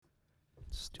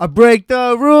I break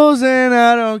the rules and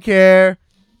I don't care.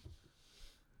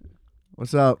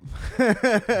 What's up?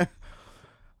 I'm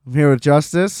here with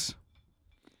Justice,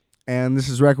 and this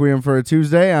is Requiem for a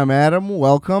Tuesday. I'm Adam.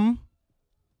 Welcome.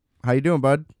 How you doing,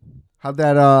 bud? How'd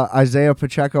that Isaiah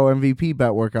Pacheco MVP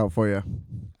bet work out for you?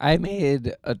 I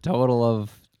made a total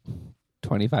of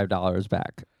 $25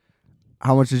 back.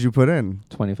 How much did you put in?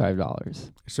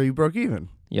 $25. So you broke even.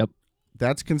 Yep.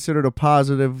 That's considered a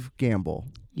positive gamble.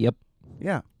 Yep.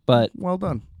 Yeah. But Well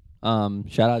done.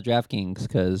 shout out DraftKings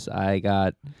because I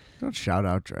got Don't shout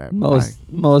out draft.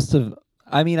 most of.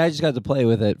 I mean, I just got to play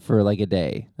with it for like a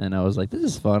day, and I was like, "This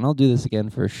is fun. I'll do this again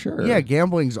for sure." Yeah,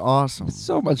 gambling's awesome. It's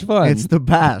so much fun. It's the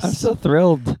best. I'm so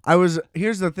thrilled.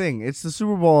 Here's the thing. It's the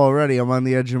Super Bowl already. I'm on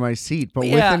the edge of my seat. But with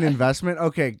Yeah. an investment,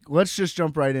 okay, let's just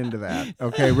jump right into that.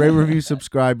 Okay, rate, review,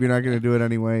 subscribe. You're not going to do it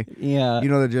anyway. Yeah. You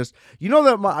know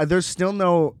that there's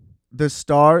still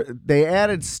they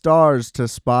added stars to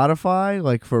Spotify,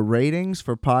 like for ratings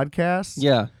for podcasts.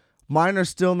 Yeah. Mine are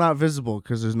still not visible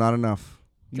because there's not enough.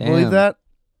 You Damn. believe that?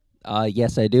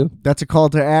 Yes, I do. That's a call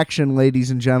to action, ladies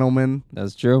and gentlemen.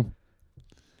 That's true.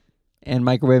 And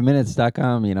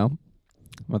microwaveminutes.com, I'm going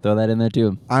to throw that in there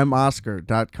too. I'm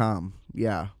Oscar.com.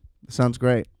 Yeah, sounds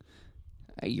great.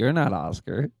 You're not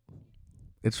Oscar.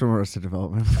 It's from Arrested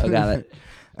Development. Oh, got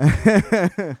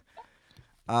it.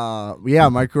 Yeah,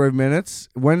 Microwave Minutes.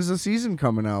 When's the season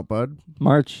coming out, bud?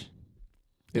 March.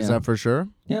 Is Yeah. that for sure?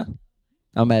 Yeah.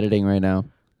 I'm editing right now.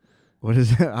 What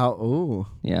is it? Ooh,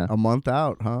 Yeah. a month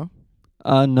out, huh?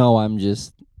 No,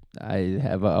 I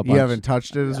have a bunch. You haven't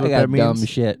touched it, is I what got that means? dumb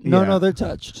shit. No, Yeah. they're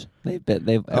touched.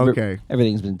 Okay.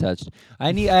 Everything's been touched.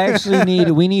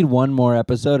 We need one more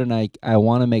episode, and I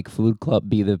want to make Food Club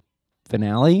be the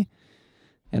finale,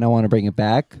 and I want to bring it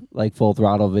back like full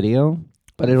throttle video.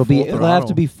 But it'll have to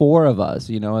throttle. be four of us,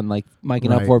 and like miking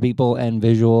up Right. 4 people and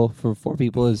visual for 4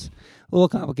 people is a little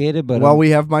complicated. But Well, we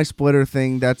have my splitter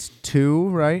thing. That's 2,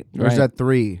 right? Or is Right. that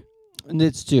 3?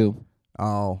 it's 2.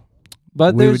 Oh.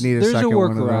 But We would there's need a there's second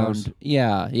one of workaround. those.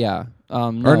 Yeah.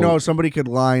 Or no, somebody could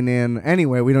line in.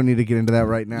 Anyway, we don't need to get into that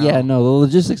right now. Yeah, no, the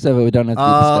logistics of it we don't have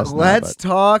to discuss. Let's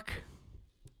talk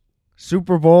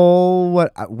Super Bowl.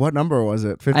 What number was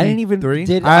it? 53? I didn't even.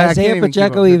 Did I can't Isaiah even keep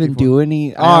Pacheco up. even 54. do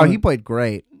any? Oh, he played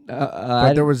great. But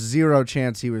I there was zero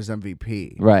chance he was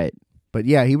MVP. right. But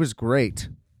yeah, he was great.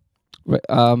 Right.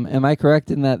 Am I correct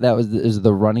in that is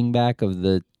the running back of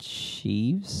the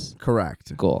Chiefs?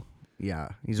 Correct. Cool. Yeah,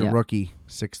 he's Yeah. a rookie,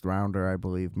 6th rounder, I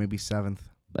believe, maybe 7th.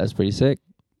 That's pretty sick.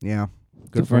 Yeah,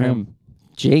 Good for him.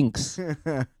 Jinx.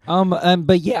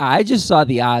 But yeah, I just saw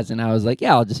the odds and I was like,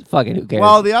 yeah, I'll just fuck it. Who cares?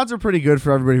 Well, the odds are pretty good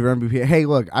for everybody for MVP. Hey,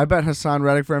 look, I bet Hassan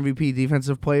Reddick for MVP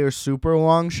defensive player super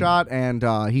long shot, and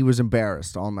he was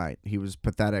embarrassed all night. He was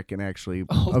pathetic and actually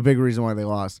a big reason why they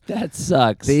lost. that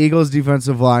sucks. The Eagles'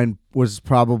 defensive line was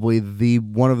probably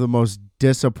one of the most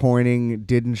disappointing,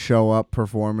 didn't show up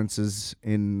performances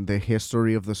in the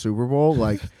history of the Super Bowl.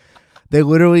 Like, they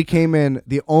literally came in,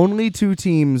 the only 2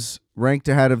 teams ranked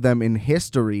ahead of them in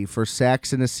history for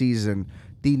sacks in a season,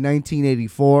 the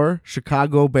 1984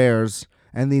 Chicago Bears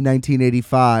and the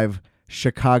 1985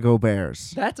 Chicago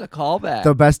Bears. That's a callback.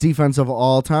 The best defense of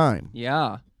all time.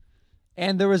 Yeah.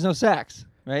 And there was no sacks,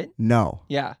 right? No.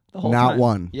 Yeah. The whole Not time.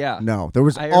 one. Yeah. No. There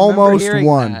was I remember almost hearing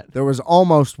one. that. There was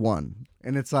almost one.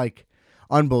 And it's like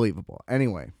unbelievable.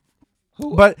 Anyway.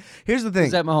 Who, But here's the thing.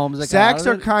 is that Mahomes? That got Sacks out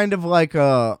are of it? kind of like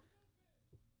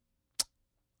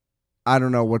I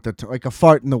don't know what like a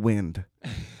fart in the wind.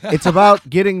 It's about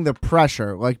getting the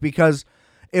pressure. Like, because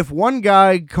if one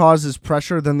guy causes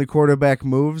pressure, then the quarterback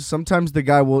moves. Sometimes the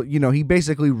guy will, he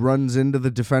basically runs into the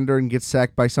defender and gets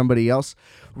sacked by somebody else.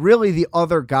 Really, the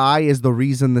other guy is the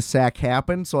reason the sack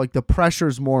happened. So, like, the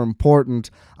pressure's more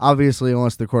important, obviously,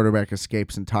 unless the quarterback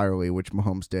escapes entirely, which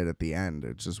Mahomes did at the end.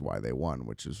 It's just why they won,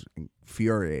 which is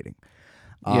infuriating.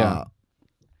 Yeah.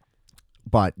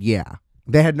 But, yeah,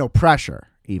 they had no pressure,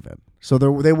 even. So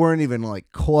they weren't even,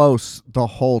 like, close the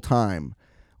whole time,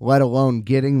 let alone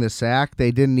getting the sack. They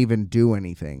didn't even do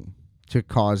anything to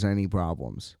cause any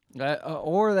problems.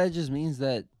 Or that just means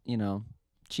that,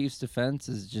 Chiefs defense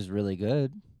is just really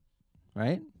good,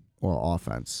 right? Well,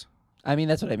 offense. I mean,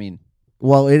 that's what I mean.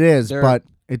 Well, it is, They're- but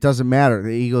it doesn't matter. The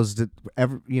Eagles did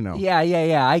Yeah,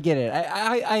 I get it.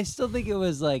 I still think it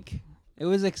was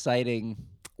exciting.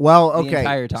 Well, the okay.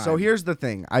 entire time. So here's the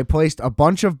thing. I placed a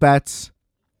bunch of bets,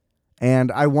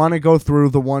 and I want to go through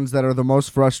the ones that are the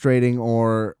most frustrating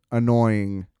or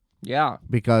annoying Yeah.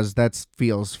 because that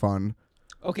feels fun.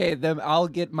 Okay, then I'll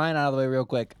get mine out of the way real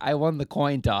quick. I won the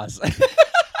coin toss.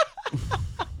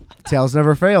 Tails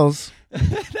never fails.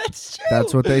 That's true.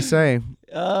 That's what they say.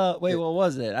 Wait, what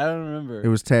was it? I don't remember. It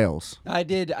was tails. I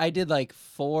did like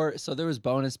 4. So there was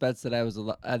bonus bets that I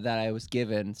was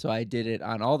given. So I did it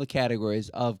on all the categories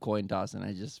of coin toss, and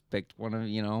I just picked one of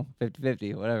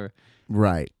 50-50, whatever.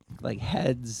 Right. Like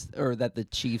heads, or that the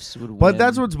Chiefs would win. But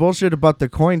that's what's bullshit about the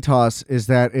coin toss is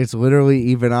that it's literally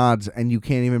even odds, and you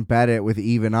can't even bet it with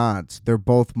even odds. They're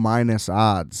both minus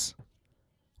odds.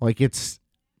 Like it's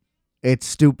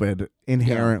stupid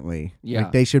inherently. Yeah.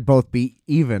 Like they should both be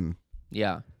even.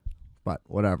 Yeah. But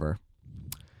whatever.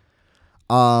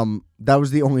 That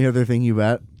was the only other thing you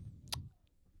bet.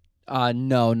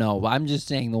 No. I'm just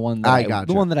saying the one that gotcha.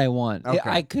 the one that I want. Okay.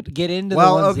 I could get into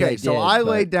Well, the ones okay, that so did, I but-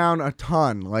 laid down a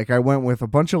ton. Like I went with a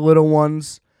bunch of little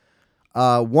ones.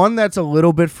 One that's a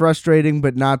little bit frustrating,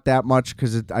 but not that much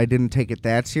because I didn't take it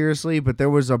that seriously. But there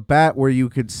was a bet where you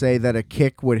could say that a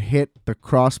kick would hit the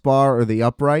crossbar or the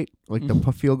upright, like the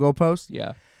field goal post.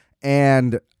 Yeah.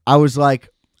 And I was like,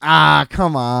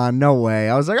 come on, no way.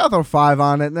 I was like, I'll throw 5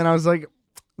 on it. And then I was like,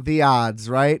 the odds,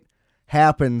 right?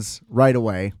 Happens right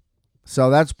away. So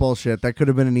that's bullshit. That could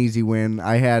have been an easy win.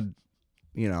 I had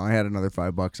another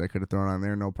 $5 I could have thrown on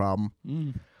there, no problem.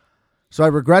 So I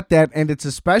regret that, and it's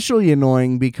especially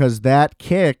annoying because that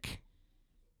kick,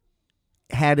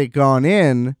 had it gone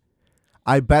in,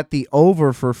 I bet the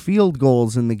over for field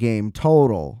goals in the game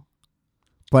total,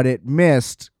 but it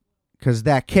missed because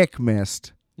that kick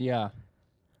missed. Yeah.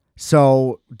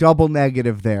 So double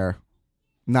negative there.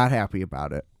 Not happy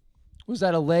about it. Was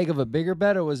that a leg of a bigger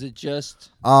bet, or was it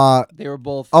just they were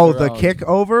both? Oh, their the own? kick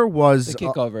over was The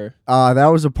kick over. that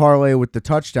was a parlay with the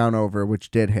touchdown over, which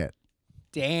did hit.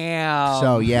 Damn.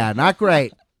 So yeah, not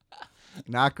great.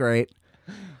 Not great.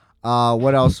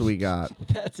 What else we got?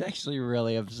 That's actually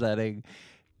really upsetting.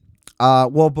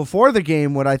 Well, before the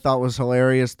game, what I thought was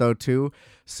hilarious though too.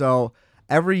 So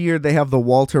every year they have the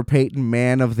Walter Payton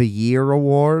Man of the Year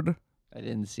award. I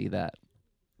didn't see that.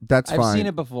 That's I've fine. seen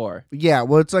it before. Yeah,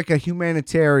 well, it's like a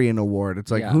humanitarian award. It's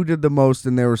like Yeah. who did the most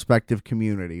in their respective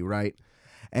community, right?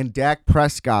 And Dak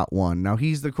Prescott won. Now,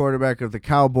 he's the quarterback of the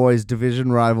Cowboys,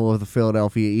 division rival of the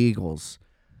Philadelphia Eagles.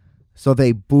 So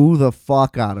they boo the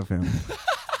fuck out of him.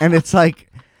 And it's like,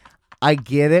 I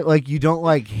get it. Like, you don't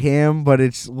like him, but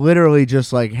it's literally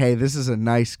just like, hey, this is a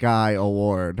nice guy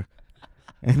award.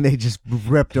 And they just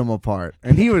ripped him apart.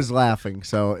 And he was laughing,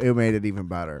 so it made it even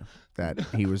better that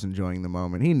he was enjoying the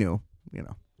moment. He knew,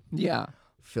 Yeah.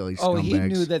 Philly scumbags. Oh, he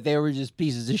knew that they were just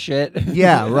pieces of shit.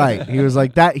 Yeah, right. He was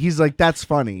like that. He's like, that's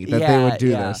funny that they would do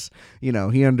Yeah. this.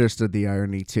 He understood the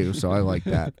irony too, so I like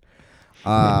that.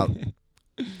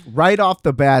 Right off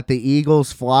the bat, the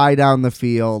Eagles fly down the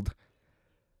field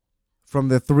from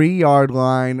the 3-yard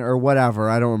line or whatever.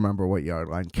 I don't remember what yard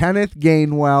line. Kenneth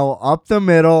Gainwell up the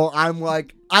middle. I'm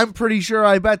like, I'm pretty sure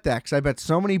I bet that because I bet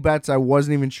so many bets I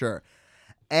wasn't even sure.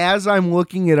 As I'm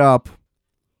looking it up,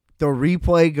 the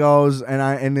replay goes,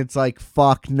 and it's like,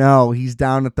 fuck no, he's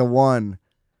down at the 1.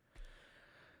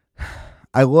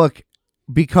 I look,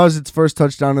 because it's first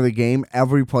touchdown of the game,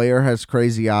 every player has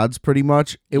crazy odds pretty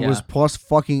much. It was Yeah. plus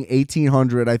fucking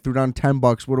 1,800. I threw down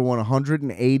 $10, would have won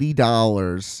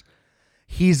 $180.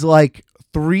 He's like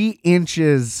 3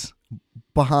 inches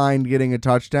behind getting a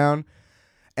touchdown.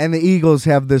 And the Eagles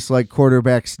have this like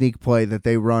quarterback sneak play that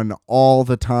they run all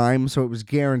the time, so it was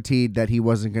guaranteed that he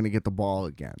wasn't going to get the ball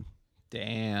again.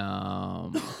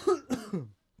 Damn.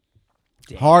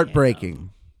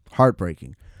 Heartbreaking.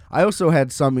 I also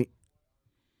had some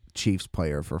Chiefs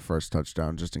player for first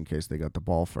touchdown just in case they got the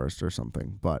ball first or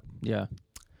something. But Yeah.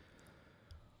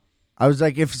 I was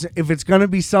like, if it's going to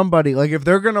be somebody, like if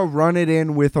they're going to run it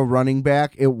in with a running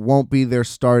back, it won't be their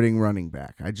starting running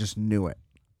back. I just knew it.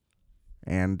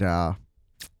 And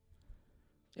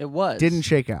It was. didn't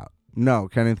shake out. No,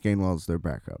 Kenneth Gainwell's their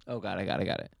backup. Oh, got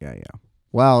it. Yeah.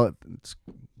 Well,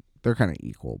 they're kind of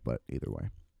equal, but either way.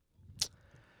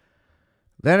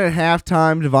 Then at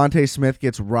halftime, Devontae Smith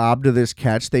gets robbed of this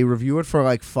catch. They review it for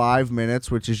like 5 minutes,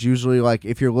 which is usually like,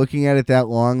 if you're looking at it that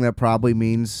long, that probably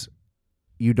means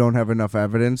you don't have enough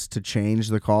evidence to change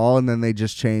the call, and then they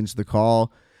just change the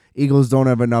call. Eagles don't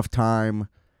have enough time,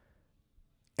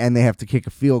 and they have to kick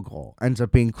a field goal. Ends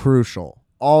up being crucial.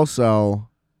 Also,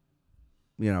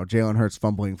 Jalen Hurts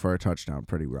fumbling for a touchdown,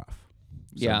 pretty rough.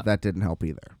 So Yeah. that didn't help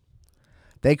either.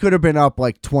 They could have been up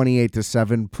like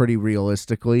 28-7 pretty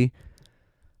realistically.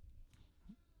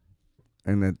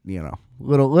 And then,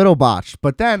 little botched.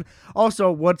 But then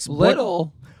also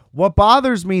what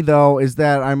bothers me though is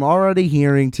that I'm already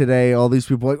hearing today all these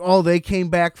people like, oh, they came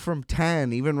back from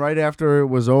 10 even right after it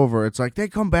was over. It's like they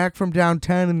come back from down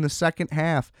 10 in the second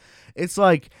half. It's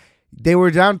like they were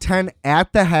down 10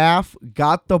 at the half,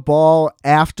 got the ball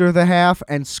after the half,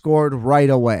 and scored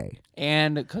right away.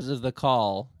 And because of the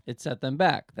call, it set them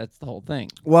back. That's the whole thing.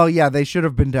 Well, yeah, they should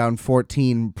have been down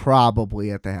 14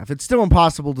 probably at the half. It's still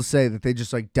impossible to say that they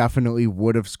just like definitely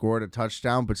would have scored a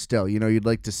touchdown, but still, you'd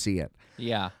like to see it.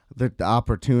 Yeah. The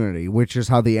opportunity, which is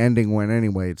how the ending went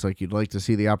anyway. It's like you'd like to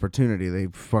see the opportunity. They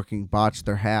fucking botched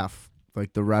their half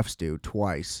like the refs do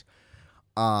twice.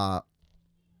 But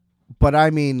I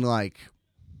mean, like,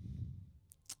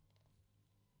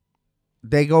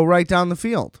 they go right down the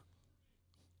field.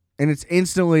 And it's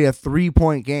instantly a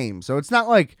 3-point game. So it's not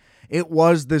like it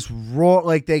was this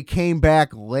like they came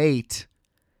back late.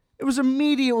 It was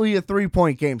immediately a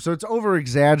 3-point game. So it's over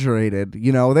exaggerated.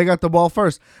 They got the ball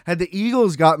first. Had the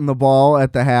Eagles gotten the ball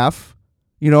at the half,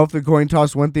 if the coin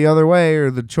toss went the other way or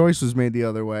the choice was made the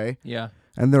other way. Yeah.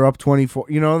 And they're up 24,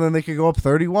 then they could go up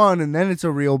 31 and then it's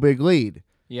a real big lead.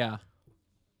 Yeah.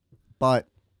 But,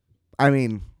 I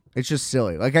mean, it's just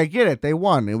silly. Like, I get it. They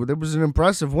won. It was an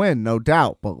impressive win, no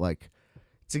doubt. But, like,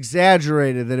 it's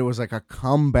exaggerated that it was like a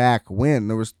comeback win.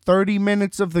 There was 30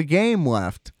 minutes of the game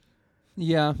left.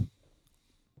 Yeah.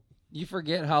 You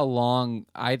forget how long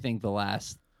I think the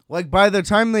last... Like, by the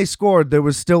time they scored, there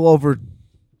was still over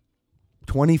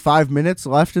 25 minutes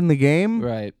left in the game.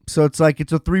 Right. So it's like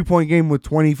it's a 3-point game with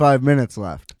 25 minutes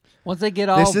left. Once they get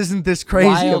all this isn't this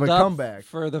crazy of a up comeback.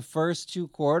 For the first 2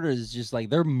 quarters, just like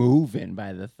they're moving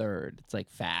by the third. It's like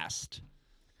fast.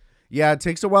 Yeah, it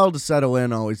takes a while to settle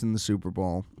in always in the Super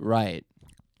Bowl. Right.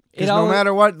 Because no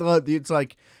matter what, it's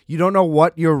like you don't know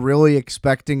what you're really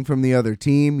expecting from the other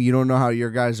team. You don't know how your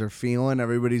guys are feeling.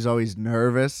 Everybody's always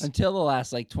nervous. Until the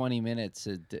last, 20 minutes.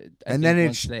 And then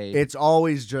it's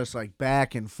always just,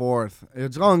 back and forth.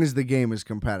 As long as the game is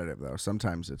competitive, though.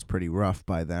 Sometimes it's pretty rough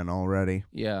by then already.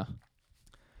 Yeah.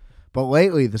 But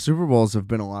lately, the Super Bowls have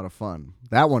been a lot of fun.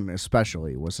 That one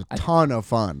especially was a ton of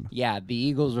fun. Yeah, the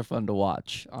Eagles were fun to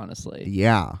watch, honestly.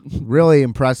 Yeah, really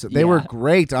impressive. They were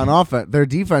great on offense. Their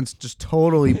defense just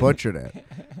totally butchered it.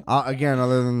 Again,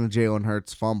 other than the Jalen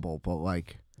Hurts fumble, but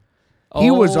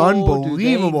he was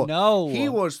unbelievable. He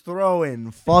was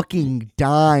throwing fucking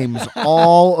dimes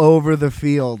all over the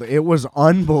field. It was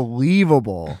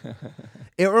unbelievable.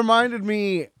 It reminded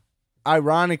me,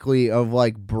 ironically, of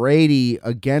Brady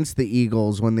against the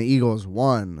Eagles when the Eagles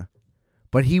won.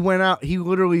 But he went out, he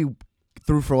literally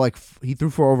threw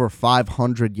for over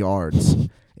 500 yards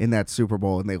in that Super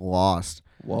Bowl and they lost.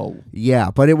 Whoa.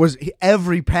 Yeah, but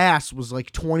every pass was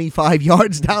 25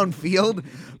 yards downfield.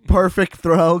 Perfect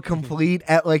throw, complete.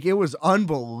 It was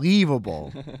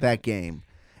unbelievable, that game.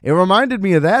 It reminded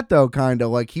me of that, though, kind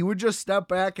of. He would just step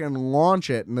back and launch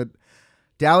it. And the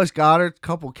Dallas Goedert,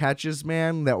 couple catches,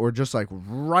 man, that were just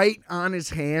right on his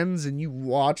hands. And you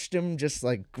watched him just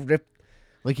grip,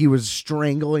 he was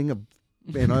strangling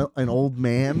an old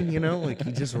man,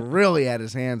 he just really had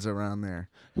his hands around there.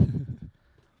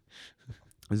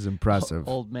 It was impressive.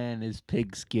 Old man is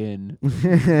pigskin.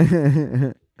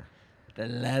 The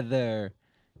leather.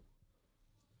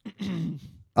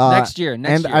 Next year.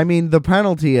 I mean, the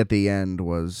penalty at the end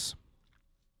was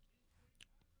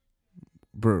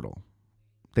brutal.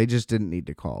 They just didn't need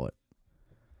to call it.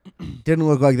 Didn't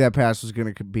look like that pass was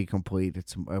going to be complete.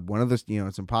 It's one of the,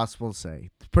 it's impossible to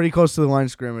say. It's pretty close to the line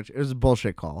of scrimmage. It was a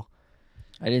bullshit call.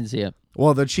 I didn't see it.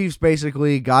 Well, the Chiefs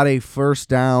basically got a first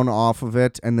down off of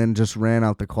it and then just ran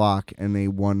out the clock, and they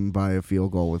won by a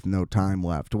field goal with no time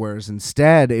left. Whereas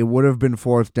instead, it would have been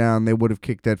 4th down. They would have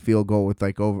kicked that field goal with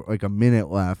over a minute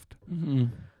left. Mm-hmm.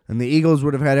 And the Eagles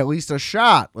would have had at least a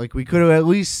shot. We could have at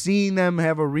least seen them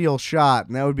have a real shot,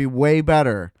 and that would be way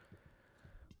better.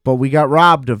 But we got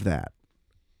robbed of that.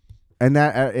 And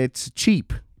that it's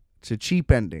cheap. It's a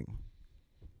cheap ending.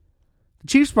 The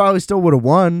Chiefs probably still would have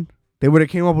won. They would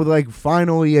have came up with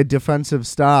finally a defensive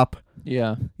stop.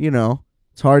 Yeah.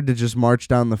 It's hard to just march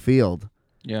down the field.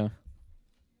 Yeah.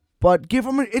 But give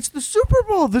them it's the Super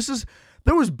Bowl.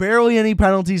 There was barely any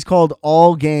penalties called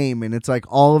all game, and it's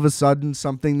all of a sudden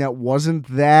something that wasn't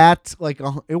that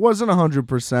it wasn't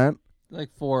 100%.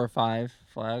 4 or 5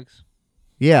 flags.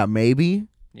 Yeah, maybe.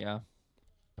 Yeah.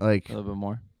 A little bit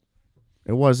more.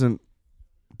 It wasn't,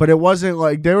 but it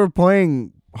wasn't they were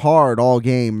playing hard all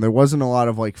game. There wasn't a lot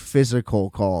of physical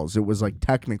calls. It was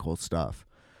technical stuff,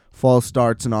 false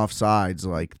starts and offsides,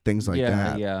 things like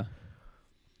that. Yeah.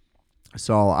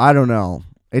 So I don't know.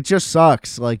 It just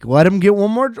sucks. Let him get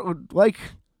one more. I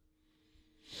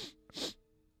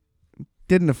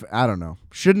don't know.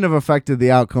 Shouldn't have affected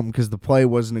the outcome because the play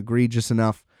wasn't egregious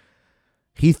enough.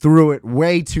 He threw it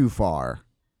way too far.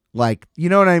 You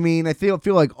know what I mean? I feel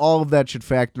like all of that should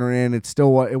factor in. It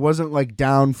wasn't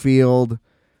downfield.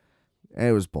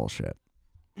 It was bullshit.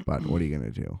 But what are you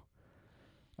gonna do?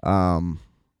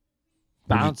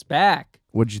 Bounce back.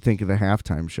 What'd you think of the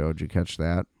halftime show? Did you catch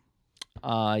that?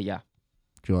 Yeah.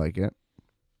 Did you like it?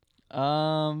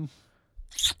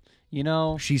 You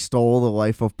know, She stole the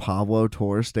Life of Pablo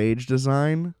tour stage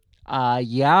design.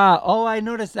 yeah. Oh, I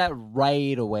noticed that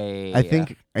right away. I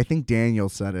think Daniel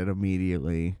said it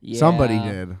immediately. Yeah. Somebody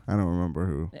did. I don't remember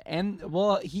who. And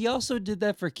well, he also did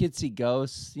that for Kids See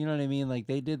Ghosts. You know what I mean? Like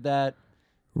they did that,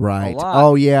 Right. lot.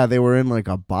 Oh yeah, they were in like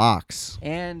a box.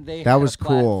 and they That had was a cool.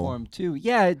 platform too.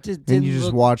 Yeah, it just And didn't you just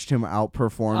look, watched him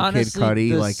outperform honestly, Kid Cudi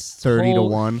the like 30 to whole-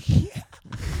 1.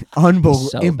 Unbelievable.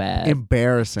 So bad.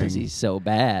 Embarrassing. because he's so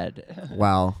bad.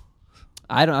 Wow.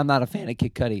 I'm not a fan of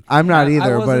Kid Cudi. I'm not I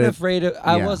either, wasn't but afraid of.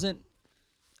 I yeah.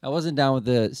 wasn't down with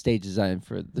the stage design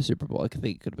for the Super Bowl. I think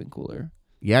it could have been cooler.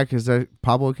 yeah, because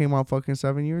Pablo came out fucking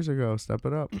 7 years ago. Step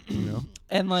it up. You know,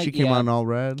 And like she came yeah, out in all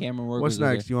red. Cameron Work What's was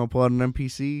over next? You want to pull out an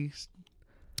NPC?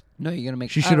 No, you're gonna make.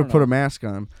 She should have put a mask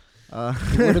on.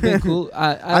 It would have been cool.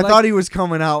 I thought he was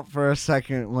coming out for a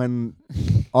second when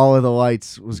all of the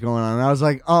lights was going on. And I was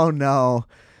like, "Oh no,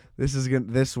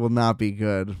 this will not be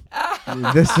good.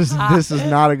 this is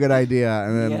not a good idea."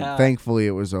 And then Yeah. thankfully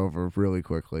it was over really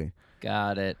quickly.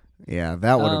 Got it. Yeah,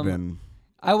 that would have been.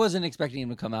 I wasn't expecting him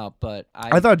to come out, but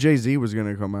I thought Jay-Z was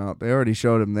gonna come out. They already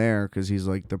showed him there because he's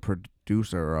like the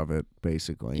producer of it,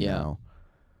 basically. Yeah. You know?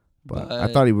 But I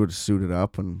But- thought he would have suited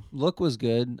up and. look was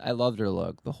good. I loved her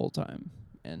look the whole time,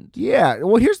 and Yeah,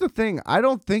 well, here's the thing. I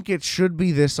don't think it should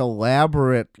be this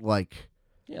elaborate like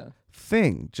yeah,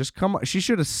 thing. Just come. She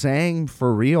should have sang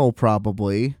for real,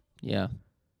 probably. yeah.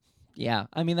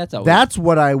 I mean, that's always That's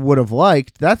what I would have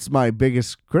liked. That's my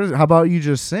biggest criticism. How about you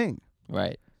just sing?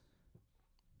 right.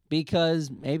 Because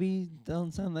maybe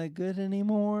don't sound that good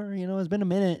anymore. You know, it's been a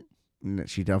minute.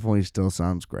 She definitely still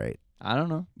sounds great. I don't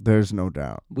know. There's no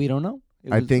doubt. We don't know.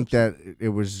 It I was think upset- that it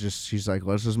was just, she's like,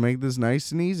 let's just make this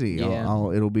nice and easy.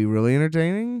 Yeah. It'll be really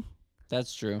entertaining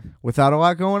that's true. without a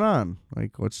lot going on.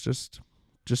 Like, let's just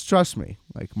trust me.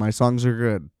 Like, my songs are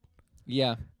good.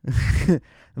 Yeah.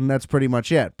 And that's pretty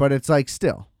much it. But it's like,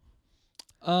 still.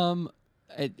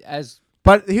 As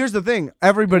But here's the thing.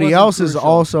 Everybody wasn't else is crucial.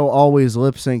 also always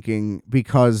lip syncing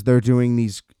because they're doing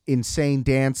these insane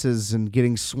dances and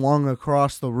getting swung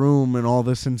across the room and all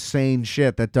this insane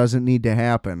shit that doesn't need to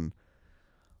happen.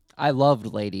 I loved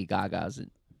Lady Gaga's.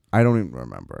 I don't even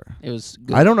remember. It was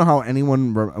good. I don't know how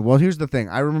anyone. Well, here's the thing.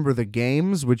 I remember the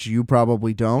games, which you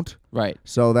probably don't. Right.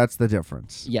 So that's the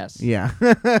difference. Yes. Yeah.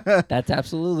 That's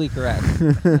absolutely correct.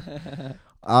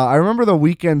 I remember the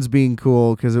weekends being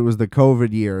cool because it was the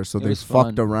COVID year, so It they was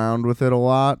fucked fun. around with it a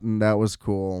lot, and that was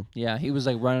cool. Yeah, he was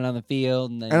like running on the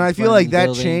field, and then And he I was feel running like in the that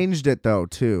building. changed it though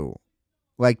too.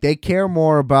 Like they care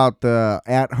more about the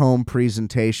at-home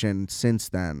presentation since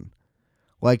then.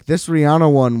 Like this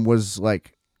Rihanna one was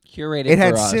like Curated. it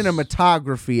had for us.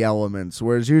 cinematography elements,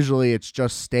 whereas usually it's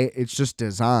just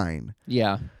design.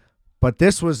 Yeah. But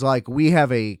this was like we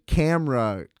have a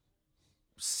camera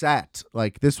set.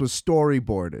 Like this was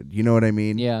storyboarded. You know what I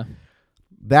mean? Yeah.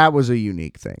 That was a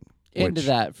unique thing. Into which-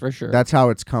 that for sure. That's how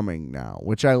it's coming now.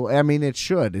 Which I mean it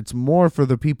should. It's more for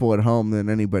the people at home than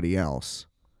anybody else.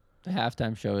 the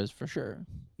halftime show is for sure.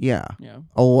 Yeah. Yeah.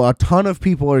 A ton of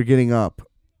people are getting up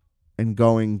and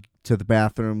going to the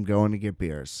bathroom, going to get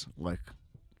beers, like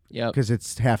Yep. because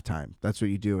it's halftime. That's what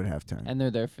you do at halftime. And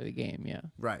they're there for the game. Yeah.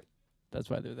 Right. That's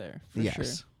why they're there. For Yes.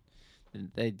 sure.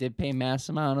 They did pay mass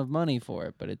amount of money for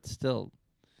it, but it's still,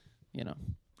 you know,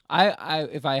 I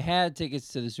if I had tickets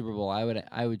to the Super Bowl,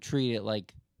 I would treat it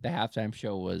like the halftime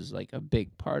show was like a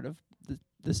big part of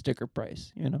the sticker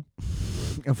price. You know.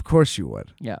 Of course you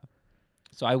would. Yeah.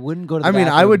 So I wouldn't go to. The I mean, I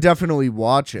bathroom would definitely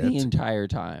watch the it. entire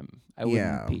time. I wouldn't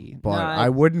Yeah, pee. but No, I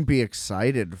wouldn't be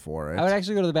excited for it. I would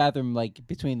actually go to the bathroom like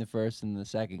between the first and the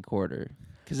second quarter.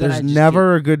 Because There's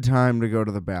never a good time to go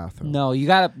to the bathroom. No, you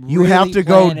gotta. You really have to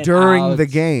go plan it during out. the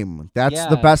game. That's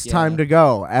the Yeah, best yeah. time to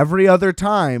go. Every other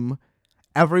time,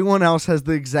 everyone else has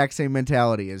the exact same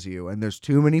mentality as you, and there's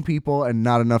too many people and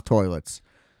not enough toilets.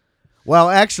 Well,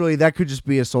 actually, that could just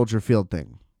be a Soldier Field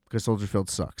thing, because Soldier Field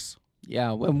sucks.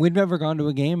 Yeah, and we've never gone to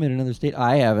a game in another state.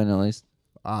 I haven't, at least.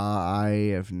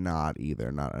 I have not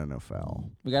either, not NFL.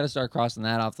 We got to start crossing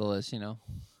that off the list. You know,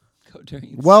 go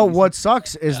during. the Well, season. what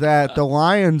sucks is that the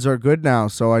Lions are good now,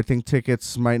 so I think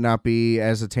tickets might not be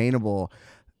as attainable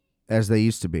as they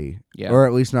used to be. Yeah. Or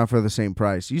at least not for the same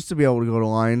price. You used to be able to go to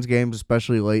Lions games,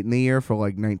 especially late in the year, for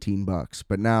like $19,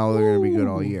 but now they're going to be good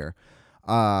all Ooh. year.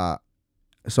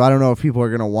 So I don't know if people are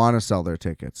going to want to sell their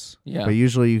tickets. Yeah. But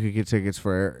usually you could get tickets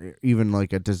for even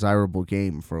like a desirable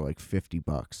game for like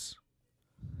 $50.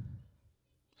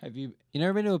 Have you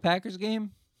never been to a Packers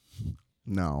game?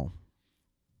 No,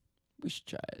 We should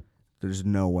try it. there's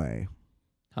no way.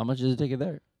 How much is a ticket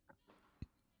there?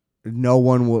 No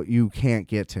one will. You can't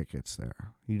get tickets there.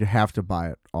 You'd have to buy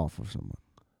it off of someone.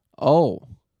 Oh,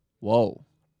 whoa.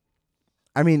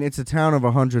 I mean, it's a town of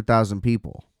 100,000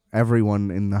 people. Everyone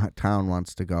in the town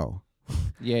wants to go.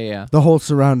 Yeah. The whole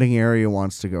surrounding area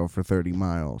wants to go for 30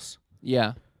 miles.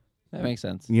 Yeah, that makes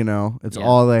sense. You know, it's Yeah.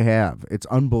 all they have. It's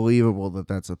unbelievable that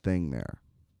that's a thing there.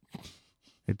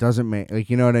 It doesn't make like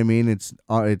you know what I mean. It's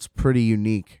pretty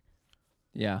unique.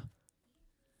 Yeah.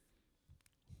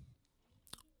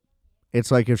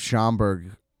 It's like if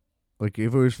Schaumburg,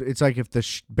 it's like if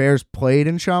the Bears played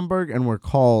in Schaumburg and were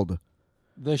called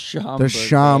The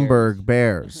Schaumburg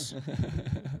Bears.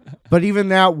 But even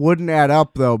that wouldn't add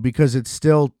up though because it's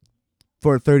still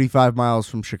for 35 miles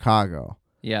from Chicago.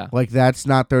 Yeah. Like that's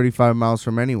not 35 miles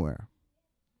from anywhere.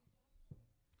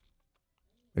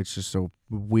 It's just a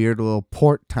weird little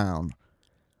port town.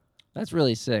 That's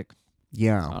really sick,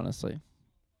 Yeah. honestly.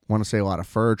 Want to say a lot of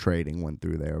fur trading went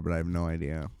through there, but I have no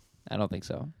idea. I don't think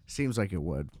so. Seems like it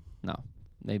would. No.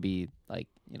 Maybe, like,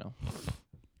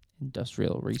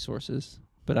 industrial resources.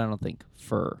 But I don't think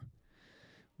fur.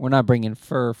 We're not bringing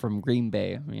fur from Green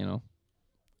Bay,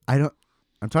 I'm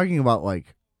talking about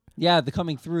like Yeah, the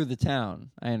coming through the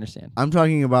town. I understand. I'm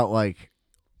talking about like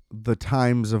the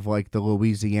times of like the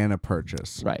Louisiana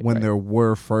Purchase. Right, When right. there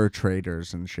were fur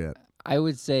traders and shit. I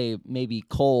would say maybe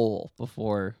coal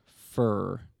before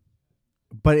fur.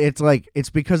 But it's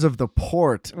because of the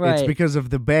port. It's Right. because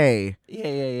of the bay.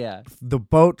 Yeah. The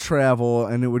boat travel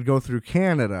and it would go through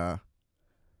Canada.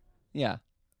 Yeah.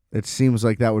 It seems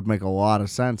like that would make a lot of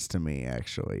sense to me,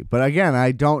 actually. But again,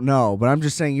 I don't know. But I'm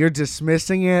just saying you're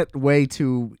dismissing it way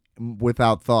too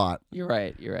without thought. You're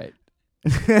right.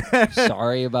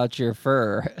 Sorry about your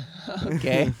fur.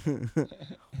 Okay.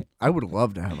 I would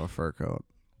love to have a fur coat.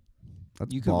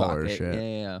 That's You could rock baller it. shit.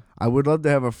 Yeah. I would love to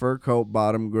have a fur coat,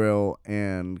 bottom grill,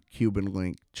 and Cuban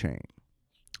link chain.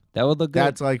 That would look good.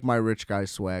 That's like my rich guy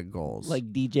swag goals.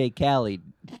 like DJ Khaled.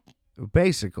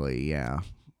 Basically, yeah.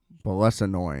 But less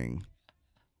annoying.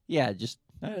 Yeah, just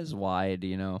not as wide,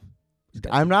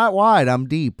 I'm not wide. I'm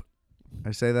deep.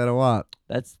 I say that a lot.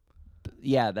 That's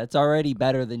already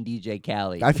better than DJ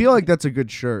Khaled. I feel like that's a good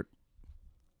shirt.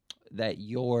 that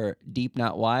you're deep,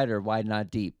 not wide, or wide,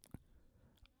 not deep.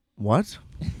 What?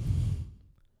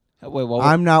 Wait, what?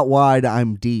 I'm not wide.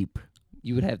 I'm deep.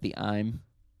 You would have the I'm.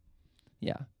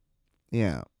 Yeah.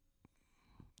 Yeah.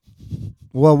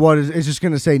 Well, what is it's just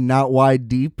gonna say not wide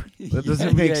deep? That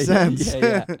doesn't make sense.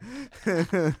 Yeah.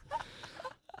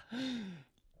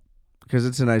 Because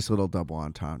it's a nice little double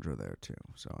entendre there too.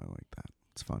 So I like that.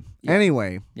 It's fun. Yeah.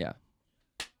 Anyway, Yeah.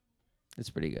 It's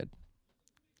pretty good.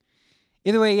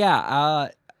 Either way, yeah.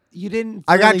 You didn't.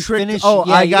 I got really tricked. Finish, Oh,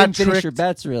 yeah, I you got didn't finish your tricked.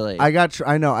 bets, really.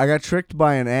 I know. I got tricked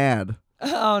by an ad.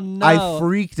 Oh no! I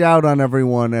freaked out on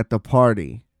everyone at the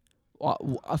party.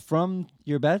 From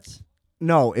your bets?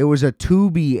 No, it was a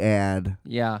Tubi ad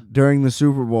Yeah. during the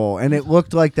Super Bowl, and it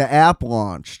looked like the app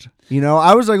launched.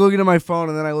 I was like looking at my phone,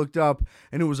 and then I looked up,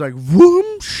 and it was like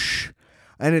whoosh,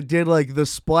 and it did like the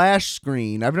splash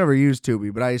screen. I've never used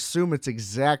Tubi, but I assume it's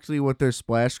exactly what their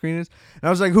splash screen is. And I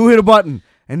was like, "Who hit a button?"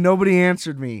 And nobody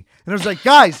answered me. And I was like,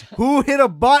 "Guys, who hit a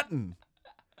button?"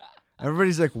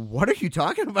 Everybody's like, "What are you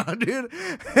talking about, dude?"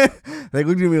 They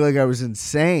looked at me like I was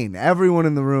insane. Everyone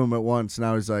in the room at once, and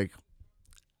I was like,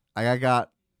 I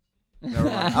got. Never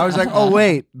mind. I was like, "Oh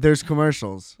wait, there's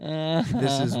commercials.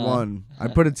 This is one." I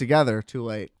put it together. Too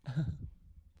late.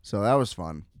 So that was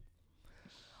fun.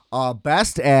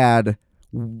 Best ad,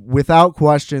 without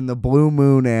question, the Blue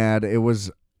Moon ad.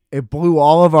 It blew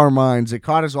all of our minds. It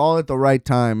caught us all at the right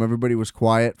time. Everybody was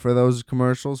quiet for those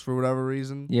commercials for whatever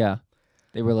reason. Yeah.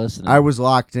 They were listening. I was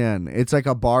locked in. It's like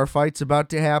a bar fight's about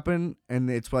to happen, and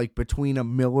it's like between a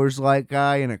Miller's Light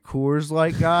guy and a Coors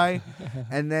Light guy,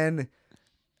 and then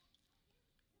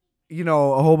a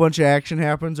whole bunch of action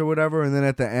happens or whatever, and then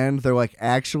at the end they're like,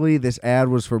 "Actually, this ad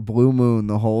was for Blue Moon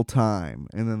the whole time,"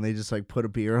 and then they just like put a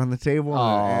beer on the table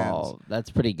and it ends. Oh,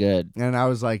 that's pretty good. And I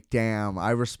was like, "Damn,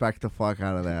 I respect the fuck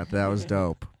out of that. That was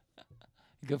dope."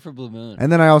 Good for Blue Moon.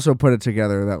 And then I also put it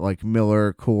together that like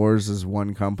Miller Coors is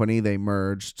one company. They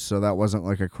merged, so that wasn't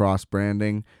like a cross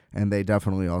branding. And they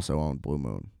definitely also owned Blue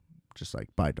Moon, just like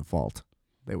by default.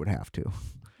 They would have to.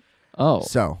 Oh.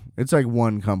 So it's like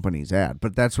one company's ad,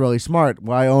 but that's really smart.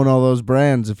 Why own all those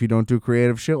brands if you don't do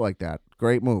creative shit like that?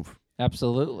 Great move.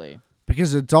 Absolutely.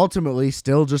 Because it's ultimately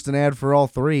still just an ad for all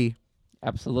three.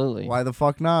 Absolutely. Why the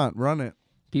fuck not? Run it.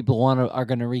 People are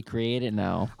going to recreate it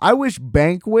now. I wish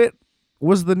Banquet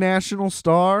was the national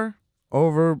star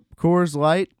over Coors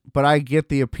Light, but I get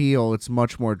the appeal. It's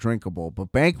much more drinkable.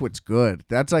 But Banquet's good.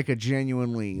 That's like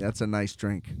that's a nice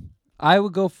drink. I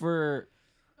would go for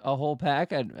a whole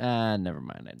pack. Never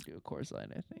mind. I'd do a Coors Light,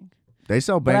 I think. They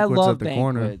sell But I banquets love at the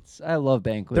corner. banquets. I love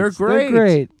banquets. They're great. They're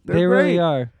great. They're They really great.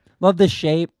 are. Love the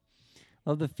shape.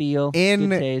 Love the feel. In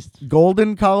Good taste.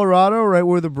 Golden, Colorado, right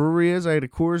where the brewery is, I had a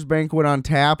Coors banquet on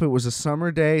tap. It was a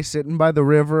summer day, sitting by the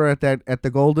river at the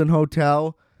Golden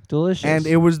Hotel, Delicious. and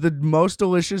it was the most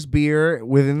delicious beer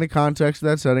within the context of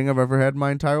that setting I've ever had in my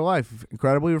entire life.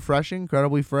 Incredibly refreshing,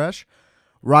 incredibly fresh.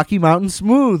 Rocky Mountain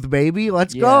Smooth, baby.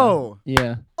 Let's go.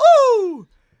 Yeah. Ooh!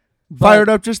 Fired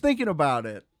up just thinking about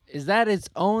it. Is that its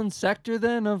own sector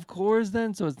then of Coors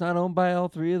then? So it's not owned by all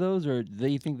three of those, or do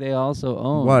you think they also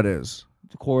own What is?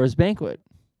 the Coors Banquet?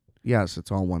 Yes,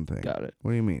 it's all one thing. Got it.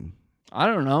 What do you mean? I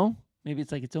don't know. Maybe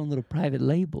it's like its own little private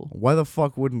label. Why the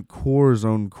fuck wouldn't Coors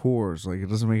own Coors? Like, it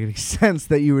doesn't make any sense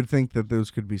that you would think that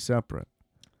those could be separate.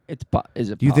 Is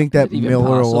it? Do you think is that it even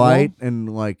Miller possible? Lite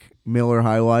and like Miller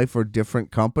High Life are different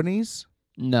companies?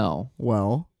 No.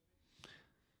 Well,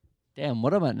 Damn,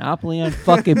 what a monopoly on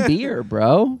fucking beer,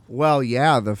 bro.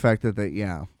 yeah, the fact that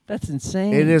yeah, That's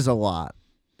insane. it is a lot.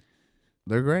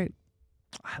 They're great.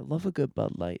 I love a good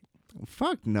Bud Light.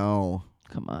 Fuck no.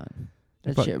 Come on.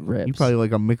 That But shit rips. You probably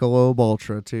like a Michelob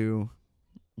Ultra too.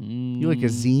 You like a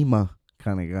Zima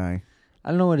kind of guy. I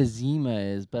don't know what a Zima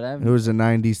is, but I've... It was a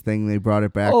 90s thing. They brought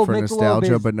it back Oh, for Michelob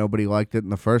nostalgia, is- but nobody liked it in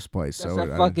the first place. That's So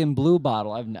a fucking blue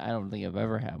bottle. I don't think I've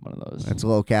ever had one of those. that's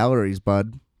low calories,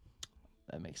 bud.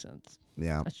 That makes sense.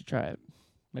 Yeah. I should try it.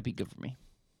 Might be good for me.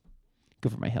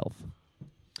 Good for my health.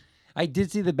 I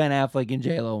did see the Ben Affleck and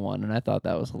J-Lo one, and I thought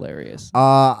that was hilarious.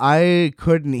 I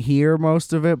couldn't hear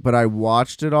most of it, but I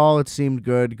watched it all. It seemed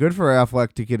good. Good for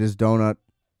Affleck to get his donut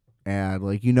ad.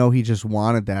 Like, he just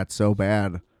wanted that so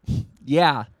bad.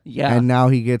 Yeah. And now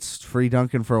he gets free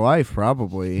Dunkin' for life,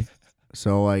 probably.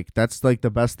 So, like, that's, like,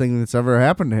 the best thing that's ever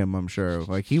happened to him, I'm sure.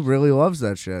 Like, he really loves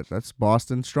that shit. That's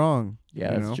Boston strong.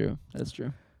 Yeah, you that's know? true. That's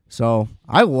true. So,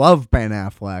 I love Ben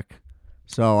Affleck.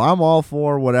 So, I'm all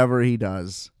for whatever he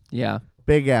does. Yeah.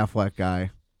 Big Affleck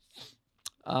guy.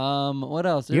 What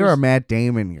else? You're a Matt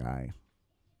Damon guy.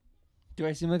 Do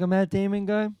I seem like a Matt Damon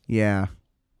guy? Yeah.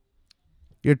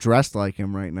 You're dressed like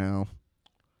him right now.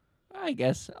 I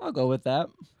guess I'll go with that.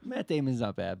 Matt Damon's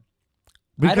not bad.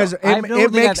 Because I don't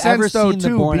it think makes I've ever sense though seen The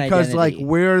too. Bourne Because Identity. like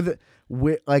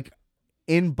we're like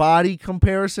in body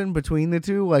comparison between the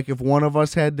two. Like if one of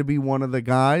us had to be one of the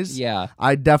guys, Yeah.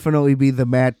 I'd definitely be the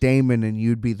Matt Damon and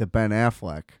you'd be the Ben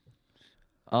Affleck.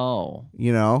 Oh,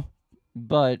 You know,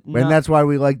 but and that's why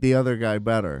we like the other guy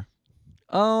better.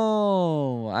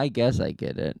 Oh, I guess I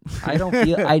get it. I don't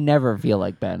feel. I never feel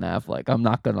like Ben Affleck. I'm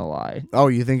not gonna lie. Oh,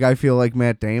 you think I feel like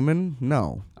Matt Damon?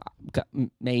 No,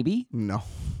 Maybe. no.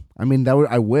 I mean,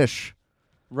 I wish.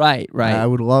 Right. I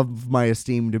would love my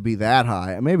esteem to be that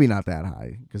high. Maybe not that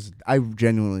high, because I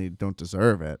genuinely don't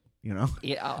deserve it. You know,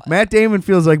 Yeah. Matt Damon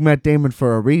feels like Matt Damon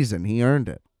for a reason. He earned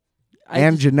it,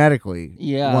 and genetically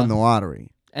won the lottery.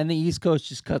 And the East Coast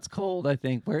just cuts cold. I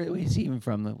think. Where is he even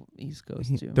from? The East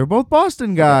Coast too. They're both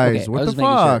Boston guys. Okay, I What was the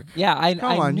making fuck? Sure. Yeah,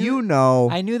 Come on, knew, you know.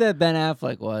 I knew that Ben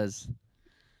Affleck was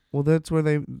Well, that's where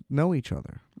they know each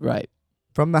other. right.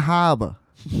 From the harbor.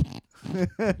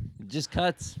 It just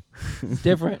cuts. It's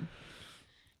different.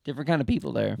 Different kind of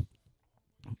people there.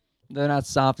 They're not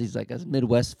softies like us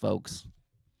Midwest folks.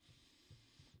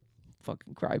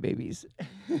 Fucking crybabies.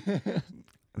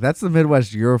 That's the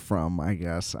Midwest you're from, I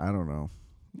guess. I don't know.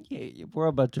 Yeah, we're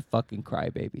a bunch of fucking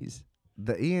crybabies.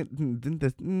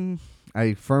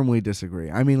 I firmly disagree.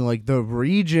 I mean, like, the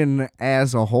region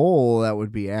as a whole, that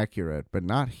would be accurate, but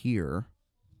not here.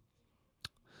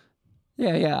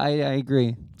 Yeah, I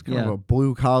agree. It's kind of a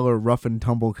blue-collar,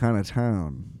 rough-and-tumble kind of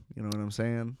town. You know what I'm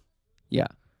saying? Yeah.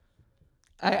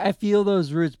 I feel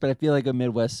those roots, but I feel like a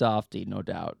Midwest softie, no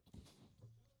doubt.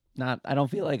 I don't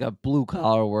feel like a blue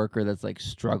collar worker that's like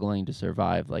struggling to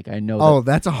survive. Like I know. Oh,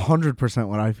 that's 100%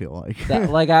 what I feel like.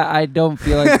 I don't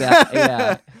feel like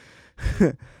that.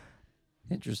 Yeah.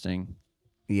 Interesting.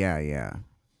 Yeah.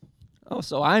 Oh,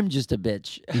 so I'm just a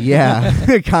bitch.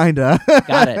 Yeah, kinda.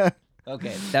 Got it.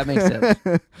 Okay, that makes sense.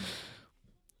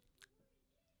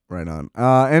 Right on.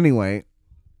 Anyway.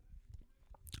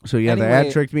 So yeah, the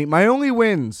ad tricked me. My only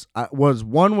wins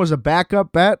was a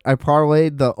backup bet. I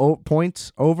parlayed the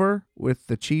points over with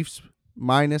the Chiefs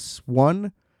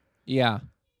 -1. Yeah.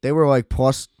 They were like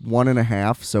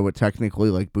 +1.5, so it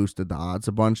technically like boosted the odds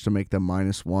a bunch to make them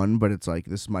 -1. But it's like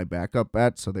this is my backup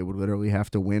bet, so they would literally have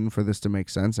to win for this to make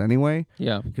sense anyway.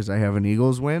 Yeah. Because I have an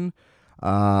Eagles win.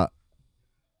 So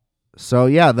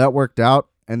yeah, that worked out,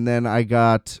 and then I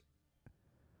got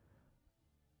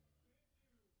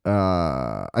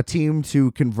a team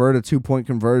to convert a 2-point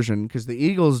conversion because the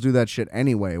Eagles do that shit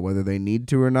anyway, whether they need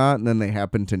to or not, and then they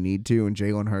happen to need to, and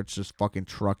Jalen Hurts just fucking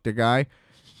trucked a guy.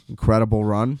 Incredible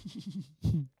run.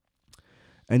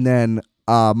 And then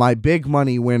my big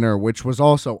money winner, which was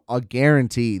also a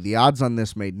guarantee, the odds on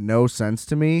this made no sense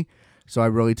to me, so I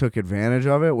really took advantage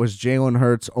of it, was Jalen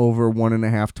Hurts over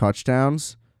 1.5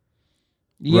 touchdowns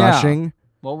rushing.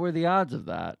 What were the odds of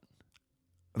that?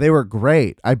 They were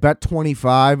great. I bet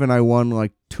 25 and I won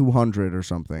like 200 or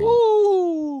something.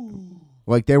 Ooh.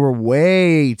 Like they were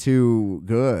way too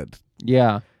good.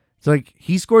 Yeah. It's like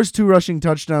he scores 2 rushing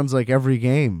touchdowns like every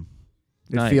game.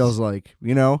 It Nice. feels like,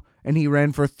 and he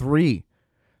ran for 3.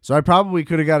 So I probably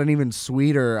could have got an even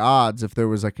sweeter odds if there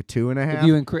was like a 2.5. If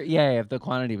you if the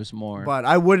quantity was more. But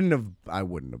I wouldn't have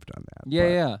done that. Yeah, But,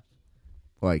 yeah.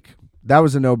 Like that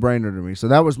was a no-brainer to me. So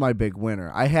that was my big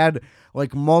winner. I had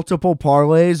like multiple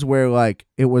parlays where like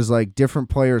it was like different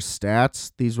players'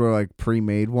 stats. These were like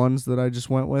pre-made ones that I just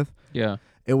went with. Yeah.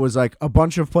 It was like a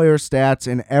bunch of player stats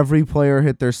and every player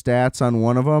hit their stats on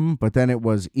one of them, but then it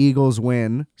was Eagles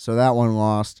win, so that one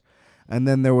lost. And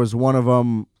then there was one of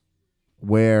them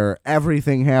where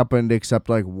everything happened except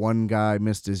like one guy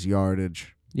missed his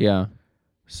yardage. Yeah.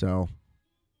 So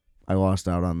I lost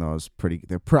out on those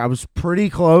I was pretty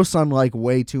close on like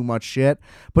way too much shit,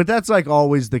 but that's like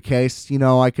always the case.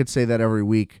 I could say that every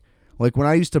week. Like when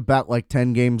I used to bet like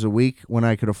 10 games a week when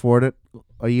I could afford it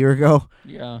a year ago.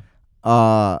 Yeah.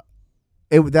 That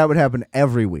would happen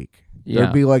every week. Yeah.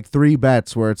 There'd be like 3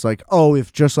 bets where it's like, oh,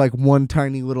 if just like one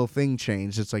tiny little thing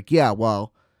changed, it's like, yeah,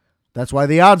 well, that's why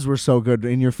the odds were so good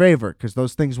in your favor because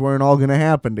those things weren't all going to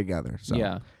happen together. So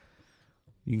Yeah.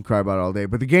 you can cry about it all day,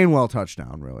 but the Gainwell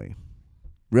touchdown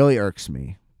really irks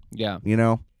me. Yeah.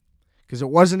 Because it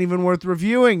wasn't even worth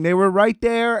reviewing. They were right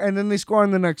there, and then they score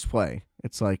on the next play.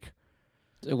 It's like,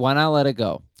 Why not let it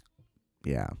go?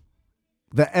 yeah.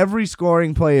 The every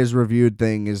scoring play is reviewed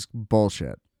thing is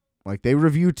bullshit. Like, they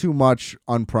review too much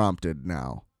unprompted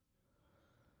now.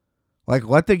 Like,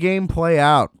 let the game play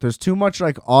out. There's too much,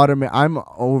 like, I'm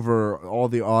over all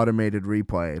the automated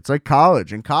replay. It's like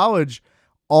college. In college,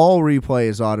 all replay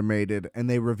is automated, and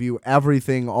they review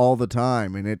everything all the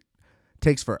time, and it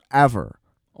takes forever.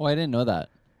 Oh, I didn't know that.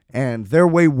 And they're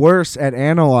way worse at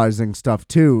analyzing stuff,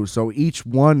 too. So each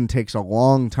one takes a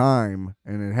long time,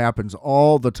 and it happens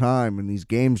all the time, and these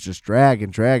games just drag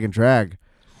and drag and drag.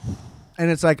 And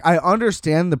it's like, I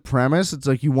understand the premise. It's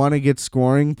like you want to get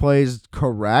scoring plays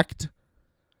correct.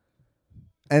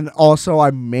 And also,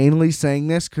 I'm mainly saying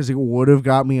this because it would have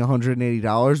got me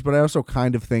 $180, but I also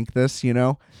kind of think this,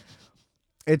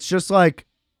 It's just like,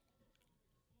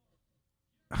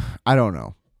 I don't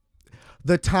know.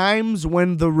 The times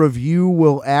when the review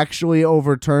will actually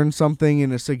overturn something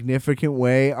in a significant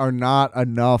way are not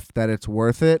enough that it's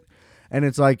worth it. And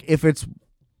it's like, if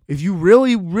you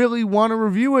really, really want to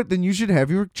review it, then you should have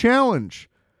your challenge.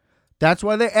 That's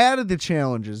why they added the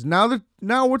challenges. Now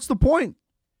what's the point?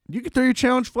 You can throw your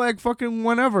challenge flag fucking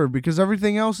whenever because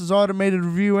everything else is automated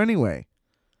review anyway.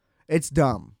 It's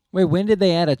dumb. Wait, when did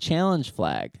they add a challenge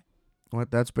flag? What?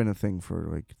 That's been a thing for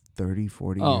like 30,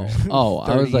 40 Oh, years. I was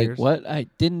 30 like, years. what? I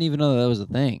didn't even know that was a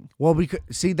thing. Well,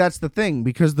 see, that's the thing.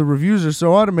 Because the reviews are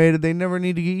so automated, they never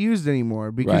need to get used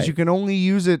anymore. Because Right. you can only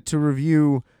use it to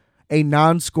review a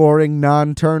non-scoring,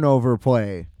 non-turnover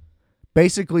play.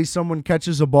 Basically, someone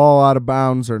catches a ball out of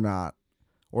bounds or not.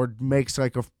 Or makes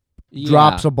like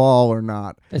drops a ball or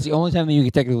not. That's the only time that you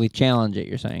can technically challenge it,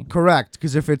 you're saying. Correct.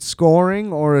 Because if it's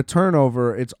scoring or a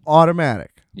turnover, it's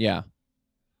automatic. Yeah.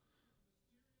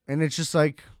 And it's just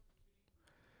like,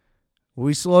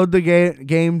 we slowed the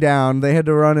game down. They had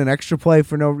to run an extra play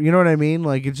for no, you know what I mean?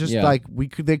 Like, it's just like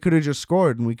they could have just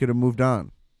scored and we could have moved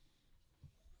on.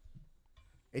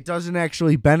 It doesn't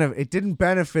actually benefit. It didn't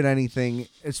benefit anything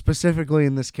specifically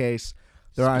in this case.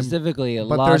 Specifically,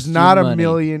 but there's not a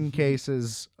million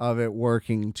cases of it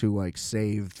working to like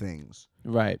save things.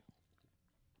 Right.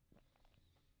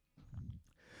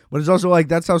 But it's also like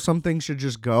that's how some things should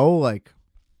just go. Like,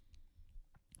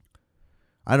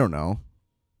 I don't know.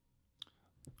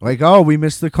 Like, oh, we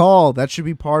missed the call. That should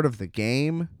be part of the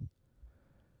game.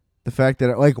 The fact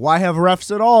that, like, why have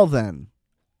refs at all then?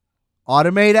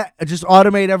 Just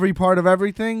automate every part of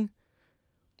everything?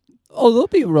 Oh, there'll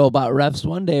be robot refs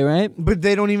one day, right? But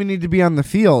they don't even need to be on the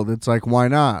field. It's like, why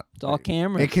not? It's all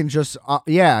cameras. It can just,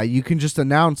 you can just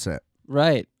announce it.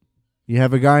 Right. You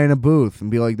have a guy in a booth and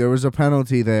be like, there was a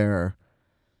penalty there.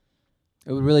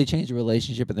 It would really change the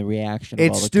relationship and the reaction of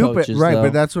It's all the stupid, coaches, right? though.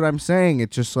 But that's what I'm saying.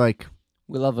 It's just like,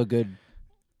 We love a good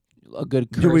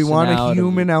do we want cursing a out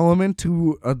human element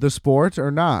to the sport or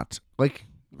not? Like,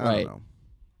 I Right. don't know.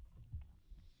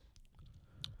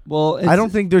 Well, I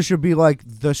don't think there should be like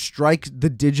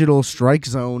the digital strike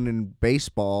zone in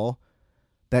baseball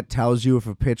that tells you if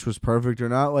a pitch was perfect or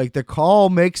not. Like the call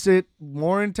makes it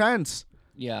more intense.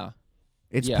 Yeah.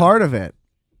 It's Yeah. part of it.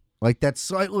 Like that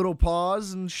slight little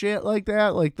pause and shit like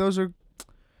that. Like those are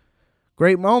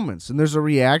great moments. And there's a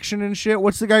reaction and shit.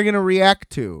 What's the guy going to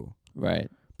react to? Right.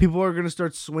 People are going to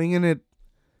start swinging at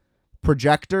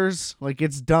projectors. Like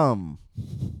it's dumb.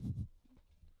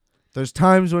 There's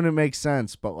times when it makes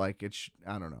sense, but like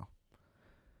I don't know.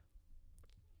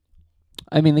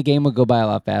 I mean, the game would go by a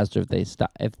lot faster if they stop.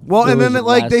 Well, there and then was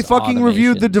like they less fucking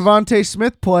reviewed the automations. Devontae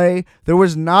Smith play. There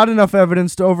was not enough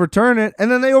evidence to overturn it, and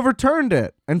then they overturned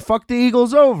it and fucked the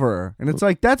Eagles over. And it's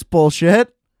like that's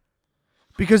bullshit.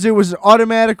 Because it was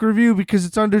automatic review because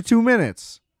it's under 2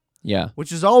 minutes. Yeah.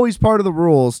 Which is always part of the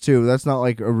rules too. That's not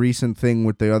like a recent thing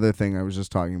with the other thing I was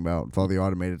just talking about with all the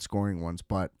automated scoring ones,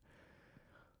 but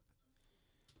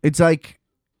it's like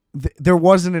there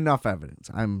wasn't enough evidence.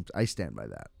 I stand by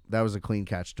that. That was a clean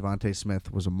catch. Devontae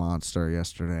Smith was a monster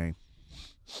yesterday.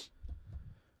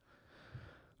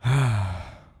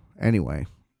 Anyway.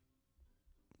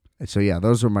 So yeah,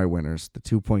 those were my winners. The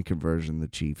 2-point conversion, the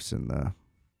Chiefs, and the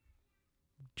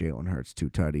Jalen Hurts 2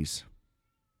 tutties.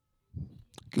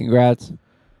 Congrats.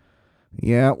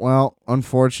 Yeah, well,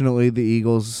 unfortunately, the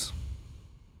Eagles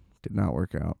did not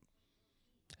work out.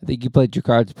 I think you played your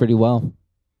cards pretty well.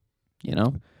 You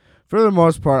know? For the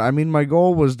most part, I mean, my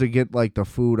goal was to get, like, the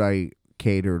food I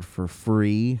catered for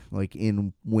free, like,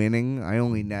 in winning. I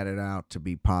only netted out to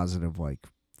be positive, like,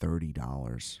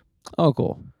 $30. Oh,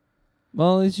 cool.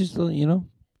 Well, it's just, you know,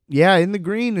 Yeah, in the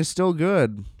green is still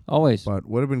good, always. but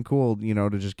would have been cool, you know,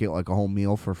 to just get, like, a whole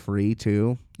meal for free,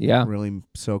 too. Yeah. Really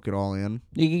soak it all in.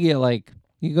 You could get, like,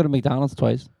 you could go to McDonald's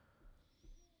twice.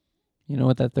 You know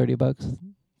what that $30?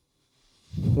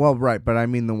 Well, right, but I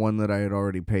mean the one that I had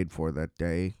already paid for that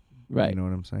day. Right. You know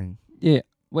what I'm saying? Yeah.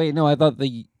 Wait, no, I thought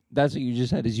that's what you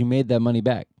just said is you made that money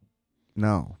back.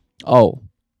 No. Oh,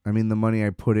 I mean the money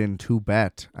I put in to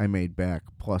bet, I made back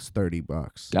plus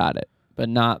 $30. got it. But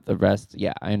not the rest.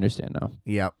 Yeah, I understand now.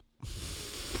 Yep.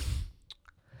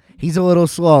 He's a little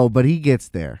slow, but he gets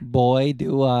there. Boy,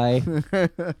 do I.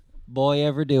 Boy,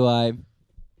 ever do I.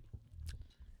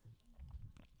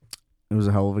 It was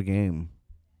a hell of a game.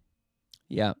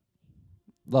 Yeah.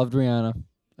 Loved Rihanna.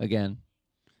 Again.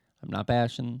 I'm not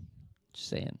bashing. Just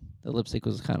saying. The lipstick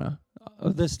was kind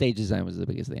of... the stage design was the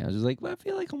biggest thing. I was just like, well, I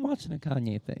feel like I'm watching a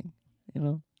Kanye thing. You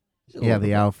know? Just a Yeah, little the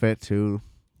bit. outfit too.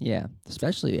 Yeah.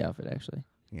 Especially the outfit, actually.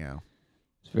 Yeah.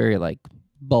 It's very, like,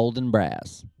 bold and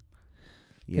brass.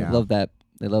 Yeah. They love that.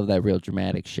 They love that real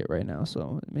dramatic shit right now,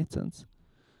 so it made sense.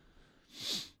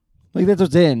 Like, that's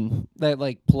what's in. That,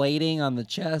 like, plating on the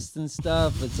chest and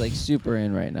stuff, it's, like, super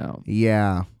in right now.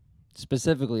 Yeah.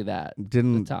 Specifically that. The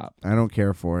Didn't top. I don't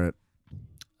care for it.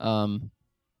 I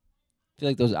feel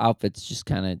like those outfits just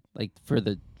kind of, like, for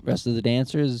the rest of the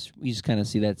dancers, we just kind of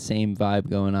see that same vibe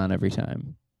going on every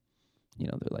time. You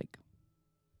know, they're, like,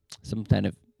 some kind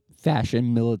of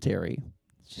fashion military.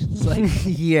 It's just like,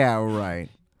 Yeah, right.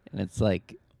 and it's,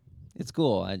 like, it's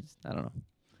cool. I don't know.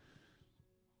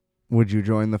 Would you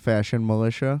join the fashion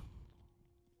militia?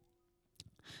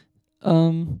 I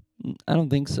don't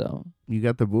think so. You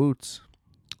got the boots.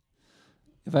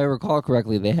 If I recall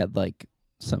correctly, they had like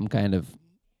some kind of,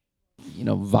 you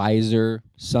know, visor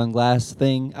sunglass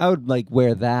thing. I would like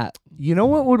wear that. You know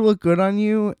what would look good on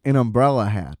you? An umbrella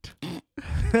hat.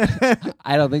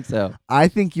 I don't think so. I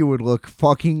think you would look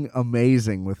fucking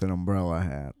amazing with an umbrella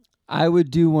hat. I would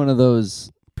do one of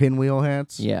those. Pinwheel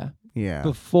hats? Yeah. Yeah.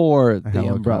 Before A the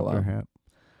helicopter umbrella. hat.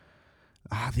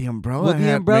 The umbrella Would the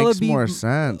hat umbrella makes be more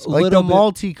sense. a Like the little bit-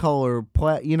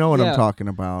 multicolor you know what Yeah. I'm talking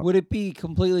about. Would it be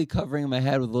completely covering my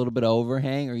head with a little bit of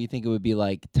overhang, or you think it would be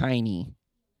like tiny?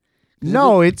 'Cause if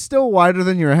No, it's still wider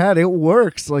than your head. It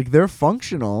works. Like they're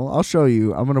functional. I'll show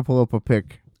you. I'm gonna pull up a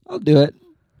pic. I'll do it.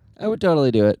 I would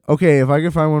totally do it. Okay, if I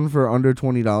can find one for under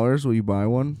 $20, will you buy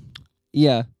one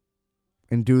Yeah.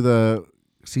 and do the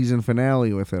season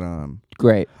finale with it on?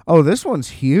 Great. Oh, this one's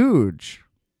huge.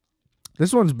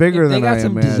 This one's bigger They than got I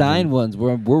some imagined. design ones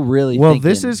where we're really Well,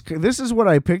 thinking this is what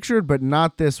I pictured, but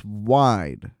not this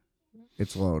wide.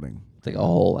 It's loading. it's like a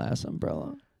whole ass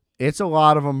umbrella. It's a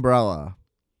lot of umbrella.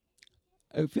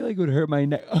 I feel like it would hurt my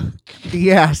neck.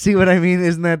 Yeah, see what I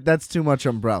mean? That's too much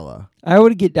umbrella. I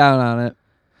would get down on it.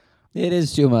 It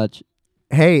is too much.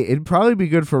 Hey, it'd probably be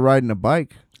good for riding a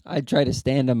bike. I'd try to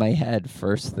stand on my head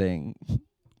first thing.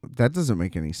 That doesn't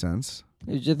make any sense.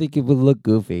 I just think it would look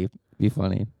goofy. Be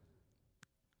funny.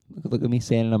 Look at me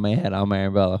standing on my head on my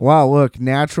umbrella. Wow, look,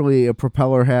 naturally a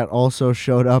propeller hat also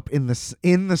showed up in the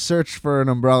search for an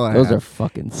umbrella Those hat. are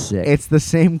fucking sick. It's the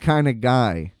same kind of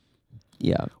guy.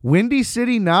 Yeah. Windy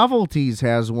City Novelties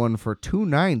has one for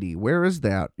 $2.90. Where is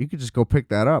that? You could just go pick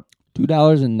that up.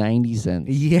 $2.90.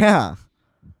 Yeah.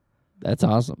 That's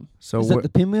awesome. So Is that the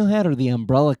pinwheel hat or the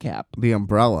umbrella cap? the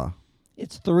umbrella.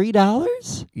 It's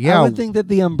 $3? Yeah. I would think that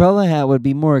the umbrella hat would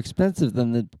be more expensive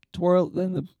than the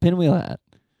pinwheel hat.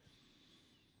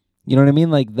 You know what I mean?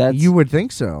 Like that's You would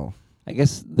think so. I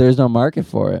guess there's no market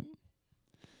for it.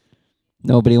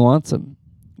 Nobody wants them.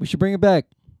 We should bring it back.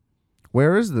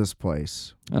 Where is this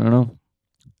place? I don't know.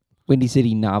 Windy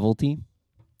City Novelty.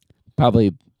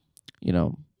 Probably,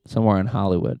 somewhere in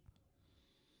Hollywood.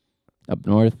 Up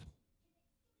north.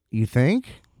 You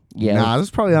think? Yeah. Nah, this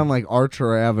is probably on like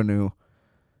Archer Avenue.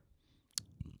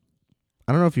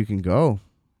 I don't know if you can go.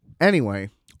 Anyway,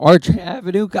 Archer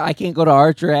Avenue? I can't go to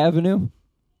Archer Avenue?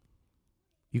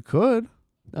 you could.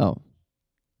 Oh.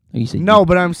 You said No, you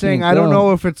but I'm saying can't I don't go.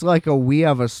 know if it's like a we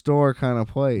have a store kind of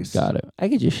place. Got it. I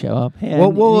could just show up. Hey, Well,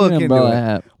 I we'll need look an into umbrella it.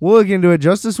 hat. We'll look into it.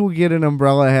 Justice will get an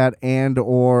umbrella hat and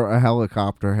or a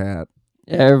helicopter hat.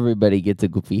 Everybody gets a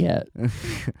goofy hat.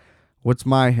 What's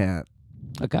my hat?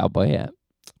 A cowboy hat.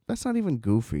 That's not even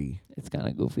goofy. It's kind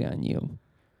of goofy on you.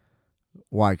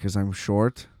 Why? Because I'm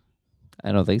short?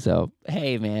 I don't think so.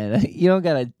 Hey, man, you don't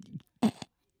gotta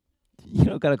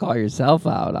call yourself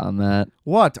out on that.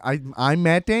 What? I'm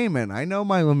Matt Damon. I know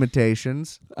my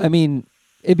limitations. I mean,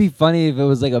 it'd be funny if it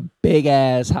was like a big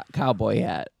ass cowboy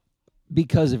hat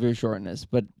because of your shortness,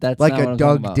 but that's Like not what a I'm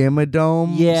Doug talking about.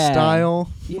 Dimmadome Yeah. style.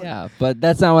 Yeah, but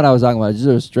that's not what I was talking about. Just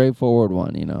a straightforward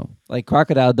one, like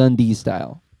Crocodile Dundee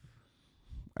style.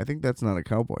 I think that's not a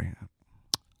cowboy hat.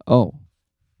 Oh,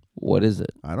 what is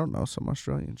it? I don't know. Some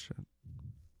Australian shit.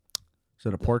 Is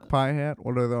it a pork pie hat?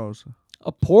 What are those?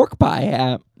 A pork pie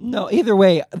hat? No, either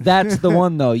way, that's the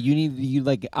one though. You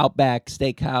like Outback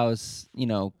Steakhouse,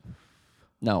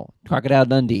 No, Crocodile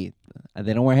Dundee.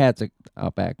 They don't wear hats at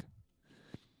Outback.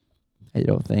 I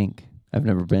don't think. I've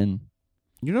never been.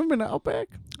 You never been to Outback?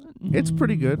 It's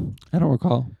pretty good. I don't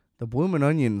recall. The Bloomin'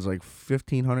 Onion's like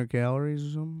 1,500 calories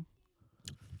or something.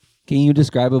 Can you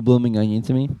describe a blooming onion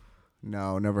to me?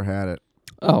 No, never had it.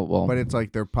 Oh, well. But it's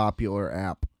like their popular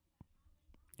app.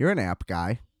 You're an app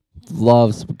guy.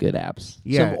 Love some good apps.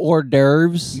 Yeah. Some hors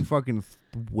d'oeuvres. You fucking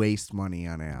waste money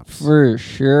on apps. For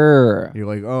sure. You're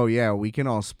like, oh yeah, we can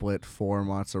all split 4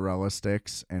 mozzarella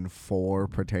sticks and 4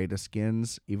 potato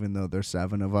skins, even though there's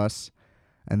 7 of us,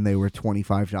 and they were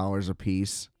 $25 a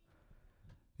piece.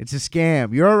 It's a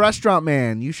scam. You're a restaurant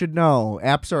man. You should know.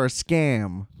 Apps are a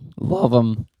scam. Love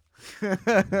them.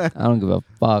 I don't give a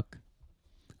fuck.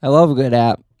 I love a good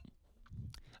app.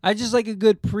 I just like a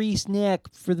good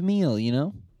pre-snack for the meal,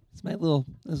 It's my little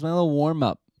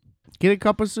warm-up. Get a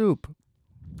cup of soup.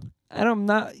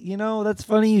 That's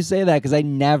funny you say that because I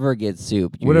never get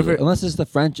soup. What if usually, unless it's the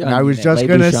French onion. I was at just Le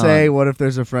going to Bouchon. say, what if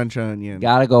there's a French onion?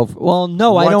 Gotta go.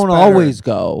 No, I What's don't better? always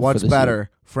go. What's for the better?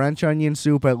 French onion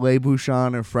soup at Le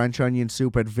Bouchon or French onion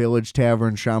soup at Village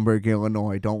Tavern, Schaumburg,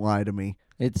 Illinois? Don't lie to me.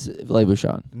 It's Le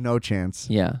Bouchon. No chance.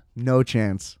 Yeah. No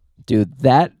chance.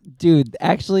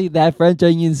 Actually, that French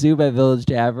onion soup at Village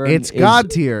Tavern. It's God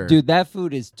tier. Dude, that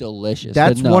food is delicious.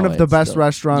 That's but no, one of the it's best still-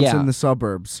 restaurants yeah. in the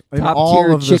suburbs. In Top all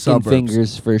tier of the chicken suburbs.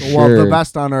 fingers for sure. Well, the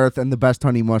best on earth and the best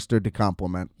honey mustard to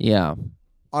compliment. Yeah.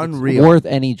 Unreal. It's worth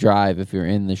any drive if you're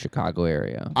in the Chicago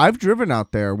area. I've driven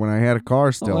out there when I had a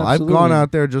car still. I've absolutely. gone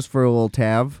out there just for a little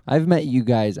tav. I've met you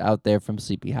guys out there from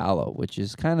Sleepy Hollow, which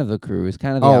is kind of the cruise,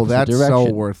 kind of the Oh, opposite that's direction.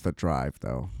 so worth the drive,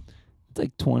 though. It's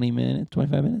like 20 minutes,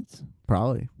 25 minutes.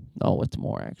 Probably. Oh, it's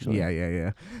more actually.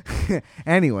 Yeah.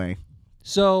 Anyway.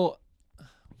 So,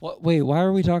 wait, why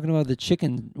are we talking about the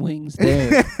chicken wings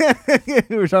there?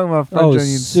 We were talking about French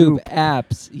onion soup.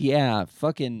 apps. Yeah,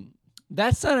 fucking.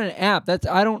 That's not an app.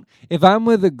 If I'm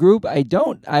with a group,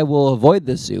 I will avoid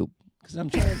the soup because I'm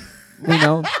trying,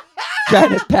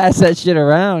 trying to pass that shit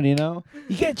around.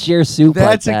 You can't share soup.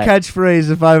 That's like a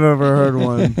catchphrase if I've ever heard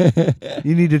one.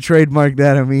 You need to trademark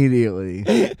that immediately.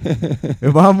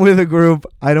 If I'm with a group,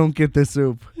 I don't get the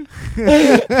soup.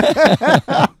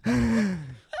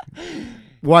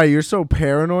 Why, you're so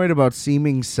paranoid about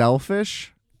seeming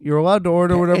selfish? You're allowed to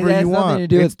order whatever It has you nothing want. to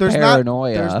do with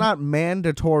paranoia. There's not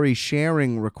mandatory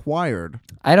sharing required.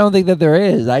 I don't think that there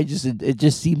is. It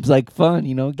just seems like fun.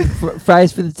 Get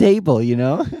fries for the table. You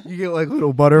get like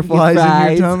little butterflies in your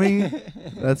fries. tummy.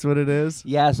 That's what it is.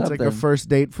 Yeah, It's something. like a first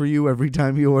date for you every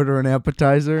time you order an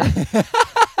appetizer.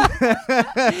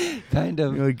 Kind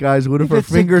of. You're like, guys, what if If our it's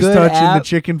a fingers good touch in the app-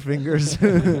 chicken fingers?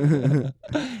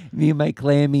 Me and my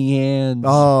clammy hands.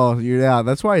 Oh, yeah,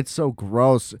 that's why it's so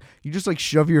gross. You just like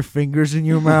shove your fingers in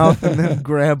your mouth and then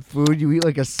grab food. You eat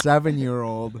like a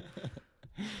 7-year-old.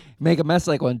 Make a mess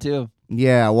like one too.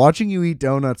 Yeah, watching you eat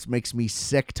donuts makes me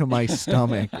sick to my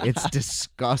stomach. It's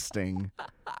disgusting.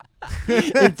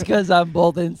 It's because on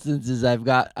both instances I've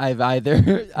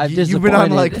just You've been on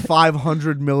like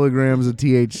 500 milligrams of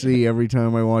THC every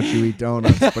time I watch you eat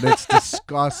donuts, but it's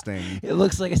disgusting. It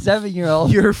looks like a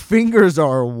 7-year-old. Your fingers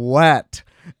are wet.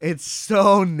 It's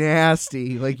so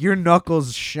nasty. Like your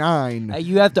knuckles shine.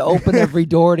 You have to open every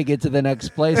door to get to the next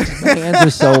place 'cause my hands are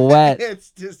so wet.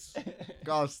 It's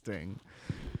disgusting.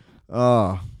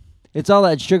 Oh, It's all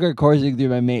that sugar coursing through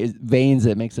my veins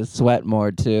that makes it sweat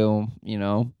more too. You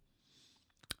know.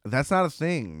 that's not a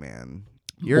thing, man.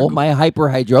 Well, my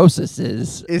hyperhidrosis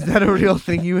is. Is that a real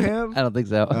thing you have? I don't think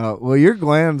so. Well, your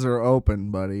glands are open,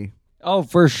 buddy. Oh,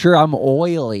 for sure. I'm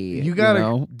oily. You gotta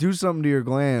know? do something to your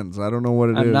glands. I don't know what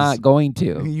it is. I'm not going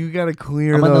to. You gotta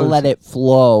clear I'm those. gonna let it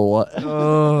flow.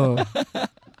 Oh.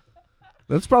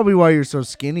 That's probably why you're so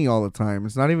skinny all the time.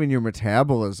 It's not even your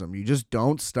metabolism. You just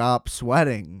don't stop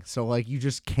sweating. So, like, you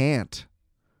just can't.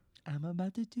 I'm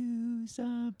about to do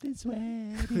something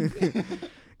sweaty.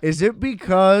 Is it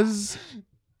because,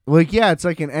 like, yeah, it's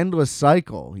like an endless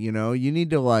cycle, you know? You need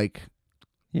to, like,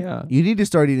 Yeah. you need to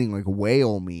start eating, like,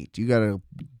 whale meat. You gotta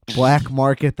black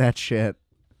market that shit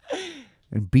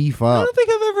and beef I up. don't think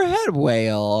I've ever had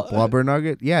whale. Blubber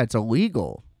nugget? Yeah, it's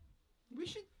illegal.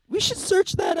 We should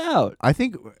search that out. I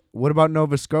think, what about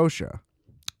Nova Scotia?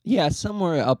 Yeah,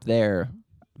 somewhere up there.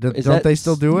 Don't they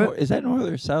still do it? Is that north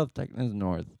or south? Technically, it's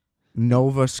north.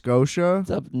 Nova Scotia? It's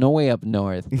up, no way up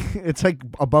north. It's like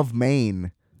above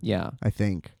Maine, Yeah. I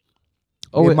think.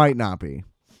 Oh, it might not be.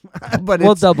 But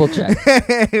we'll it's, double check.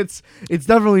 it's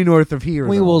definitely north of here.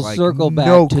 We though. will Like, circle back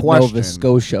no to question. Nova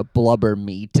Scotia blubber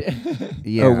meat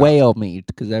Yeah. or whale meat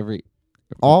because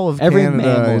All of every Canada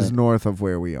mammal is north of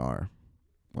where we are.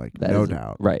 Like, that no is-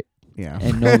 doubt. right. Yeah.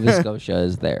 And Nova Scotia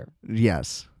is there.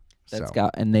 Yes. That's So,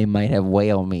 got and they might have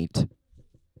whale meat.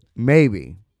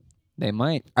 maybe. They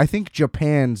might. I think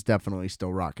Japan's definitely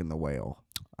still rocking the whale.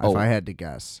 Oh. If I had to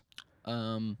guess.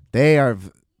 Um, They are,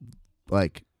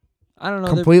 like, I don't know.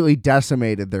 They're completely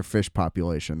decimated their fish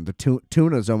population. The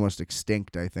tuna's almost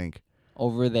extinct, I think.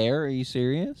 over there. Are you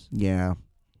serious? Yeah.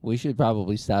 We should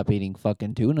probably stop eating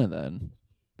fucking tuna then.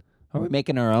 Are we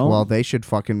making our own? Well, they should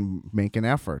fucking make an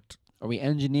effort. Are we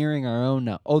engineering our own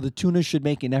now? Oh, the tuna should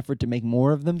make an effort to make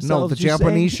more of themselves. No, the you're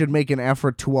Japanese saying? should make an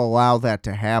effort to allow that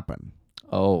to happen.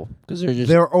 Oh, because they're just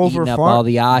They're over eating up all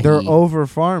the ahi. They're over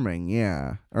farming,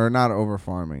 yeah, or not over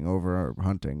farming, over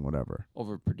hunting, whatever.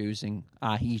 overproducing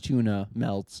ahi tuna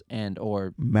melts and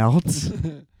or Melts?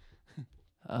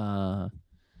 uh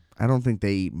I don't think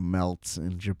they eat melts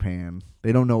in Japan.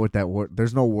 They don't know what that word.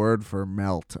 There's no word for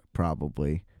melt,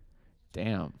 probably.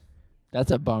 damn.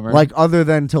 That's a bummer. Like other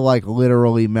than to like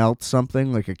literally melt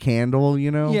something, like a candle, you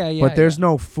know. Yeah, yeah, But there's yeah.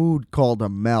 no food called a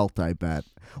melt. I bet.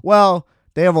 Well,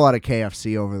 they have a lot of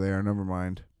KFC over there. Never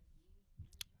mind.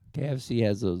 KFC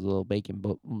has those little bacon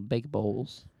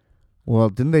bowls. Well,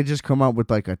 didn't they just come out with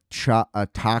like a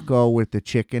taco with the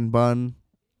chicken bun?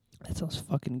 That sounds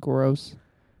fucking gross.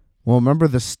 Well, remember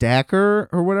the stacker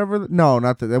or whatever? No,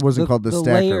 not that. That wasn't called the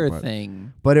stacker. layer but,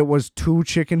 thing. but it was 2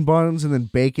 chicken buns and then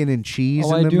bacon and cheese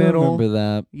Oh, in I the do middle. remember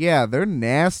that. Yeah, they're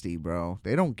nasty, bro.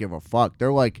 They don't give a fuck.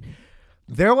 They're like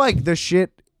the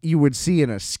shit you would see in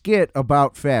a skit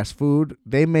about fast food.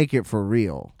 They make it for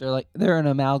real. They're an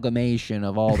amalgamation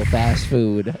of all the fast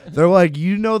food. They're like,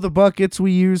 you know the buckets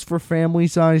we use for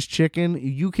family-sized chicken?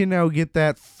 You can now get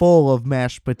that full of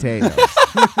mashed potatoes.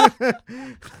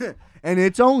 And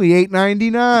it's only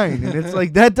 $8.99. And it's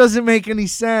like, that doesn't make any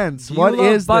sense. Do What you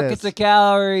love is buckets this? of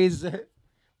calories?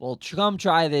 Well, come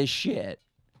try this shit.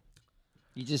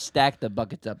 You just stack the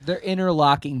buckets up. They're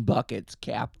interlocking buckets,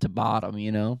 cap to bottom.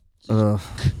 You know, Ugh.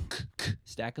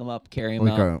 stack them up, carry them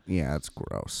Like out. yeah, it's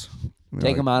gross. They're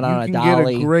Take 'em out on a You can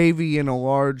dolly. get a gravy in a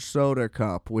large soda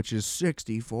cup, which is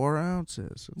 64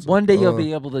 ounces. It's One like, day you'll ugh.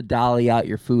 be able to dolly out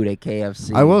your food at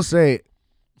KFC. I will say,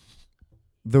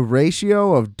 the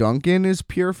ratio of Dunkin' is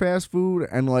pure fast food,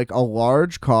 and like a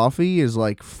large coffee is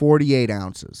like 48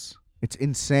 ounces. It's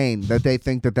insane that they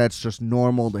think that that's just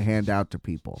normal to hand out to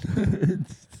people.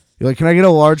 You're like, can I get a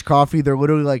large coffee? They're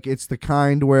literally like, it's the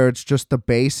kind where it's just the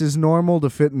base is normal to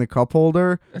fit in the cup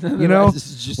holder. You know?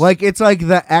 Like, it's like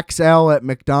the XL at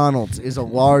McDonald's is a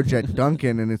large at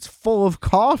Dunkin', and it's full of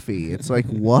coffee. It's like,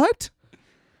 what?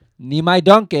 need my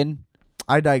Dunkin'.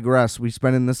 I digress. We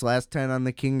spending this last 10 on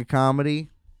the King of Comedy.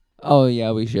 Oh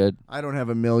yeah, we should. I don't have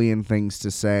a million things to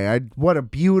say. What a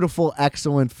beautiful,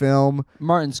 excellent film.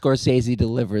 Martin Scorsese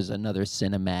delivers another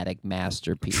cinematic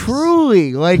masterpiece.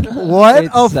 Truly, like what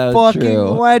It's a so fucking true.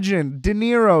 legend. De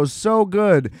Niro's so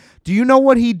good. Do you know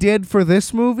what he did for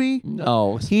this movie?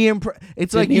 No.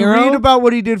 It's De like you Niro? read about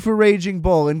what he did for Raging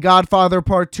Bull and Godfather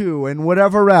Part 2 and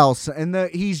whatever else, and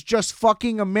he's just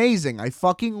fucking amazing. I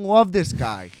fucking love this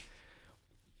guy.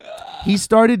 He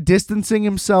started distancing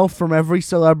himself from every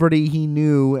celebrity he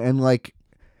knew, and like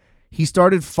he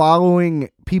started following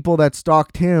people that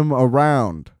stalked him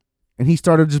around, and he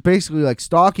started just basically like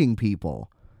stalking people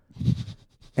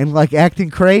and like acting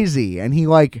crazy. And he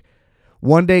like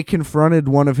one day confronted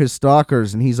one of his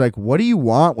stalkers, and he's like, "What do you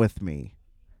want with me?"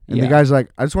 And the guy's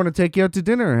like, "I just want to take you out to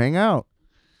dinner, hang out.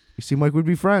 You seem like we'd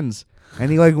be friends."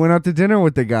 And he like went out to dinner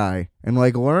with the guy and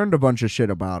like learned a bunch of shit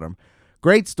about him.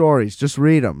 Great stories. Just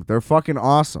read them. They're fucking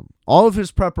awesome. All of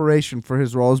his preparation for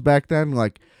his roles back then,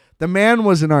 like, the man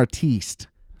was an artiste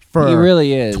for He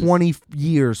really is. 20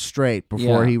 years straight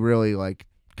before Yeah. he really, like,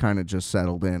 kind of just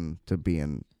settled in to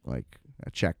being, like, a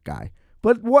Czech guy.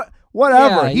 But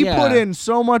whatever. Yeah, He yeah. put in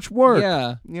so much work,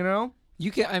 Yeah. you know?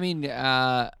 You can. I mean,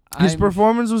 His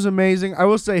performance was amazing. I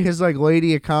will say his like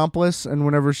lady accomplice, and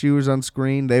whenever she was on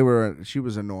screen, she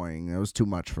was annoying. It was too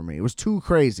much for me. It was too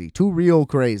crazy, too real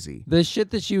crazy. the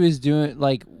shit that she was doing,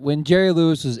 like when Jerry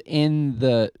Lewis was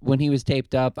when he was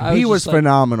taped up, He was just like,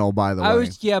 phenomenal, by the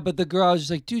way. But the girl, I was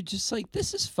just like, dude, just like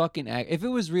this is fucking. If it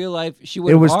was real life, she would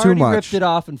It have was too already much. ripped it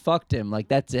off and fucked him. Like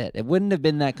that's it. It wouldn't have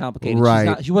been that complicated.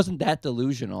 Right. She wasn't that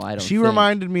delusional. I don't. She think.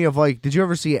 reminded me of like, did you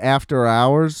ever see After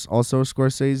Hours? Also a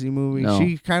Scorsese movie. No.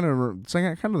 She it's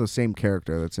like kind of the same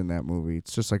character that's in that movie.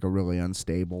 It's just like a really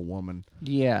unstable woman,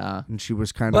 Yeah. and she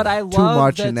was kind But of I too love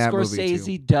much that in that Scorsese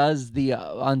movie too. does the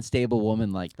unstable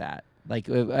woman like that. Like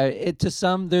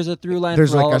there's a through line.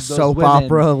 There's for all like a of those soap women.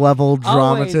 opera level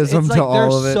Always. dramatism It's like to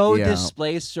all of it. They're so Yeah.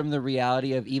 displaced from the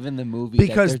reality of even the movie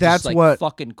Because that they're that's just like what-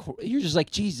 fucking. You're just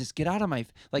like Jesus, get out of my.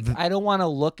 I don't want to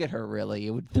look at her really. It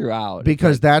would throughout.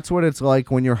 Because that's what it's like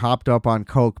when you're hopped up on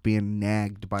coke being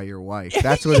nagged by your wife.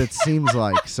 That's what it seems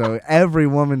like. So every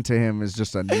woman to him is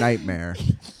just a nightmare.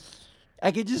 I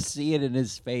could just see it in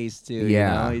his face too.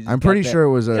 Yeah. you know? He's I'm got pretty that- sure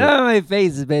it was Get out of my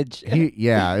face, bitch.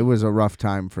 it was a rough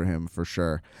time for him for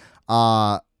sure.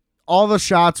 All the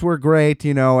shots were great,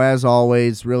 as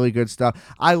always, really good stuff.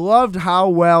 I loved how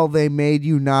well they made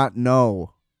you not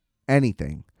know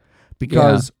anything.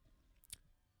 Because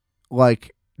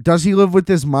like, does he live with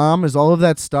his mom? Is all of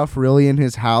that stuff really in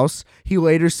his house? He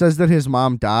later says that his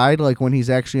mom died, like when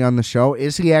he's actually on the show.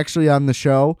 Is he actually on the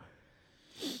show?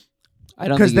 I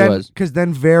don't think he was. Because then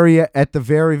at the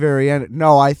very, very end,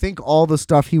 no, I think all the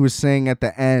stuff he was saying at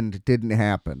the end didn't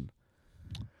happen.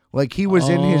 Like he was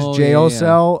in his jail yeah.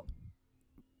 cell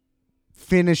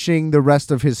finishing the rest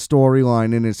of his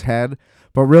storyline in his head.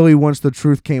 But really, once the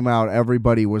truth came out,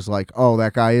 everybody was like, oh,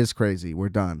 that guy is crazy. We're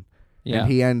done. Yeah.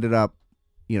 And he ended up,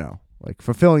 like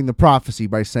fulfilling the prophecy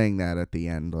by saying that at the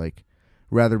end, like,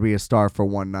 rather be a star for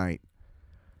one night.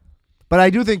 But I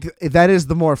do think that is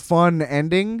the more fun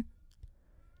ending,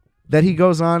 that he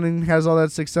goes on and has all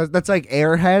that success. That's like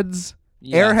Airheads.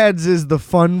 Yeah. Airheads is the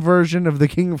fun version of the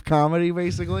King of Comedy,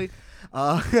 basically.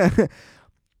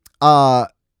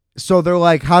 So they're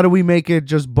like, how do we make it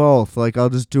just both? Like, I'll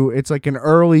just do. It's like an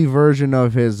early version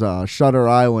of his Shutter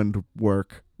Island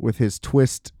work with his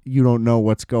twist. You don't know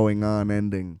what's going on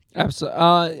ending.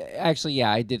 Absolutely. Actually,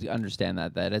 yeah, I did understand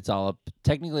that it's all up.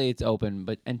 Technically, it's open,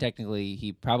 and technically,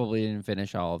 he probably didn't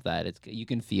finish all of that. You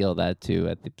can feel that too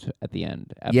at the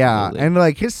end. Absolutely. Yeah, and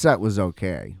like his set was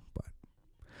okay, but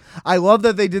I love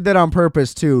that they did that on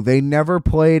purpose too. They never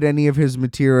played any of his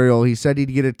material. He said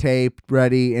he'd get a tape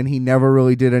ready, and he never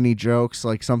really did any jokes.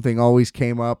 Like something always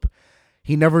came up.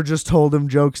 He never just told him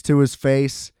jokes to his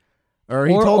face. Or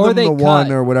he told them they the one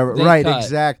cut. or whatever. They Right, cut.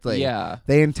 exactly. Yeah.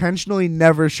 They intentionally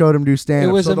never showed him do stand-up.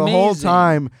 It was so the whole amazing.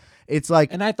 time, it's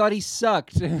like, And I thought he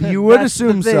sucked. you would That's the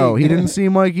assume so. thing. He didn't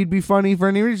seem like he'd be funny for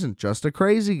any reason. Just a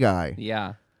crazy guy.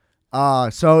 Yeah.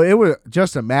 So it was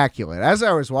just immaculate. As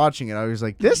I was watching it, I was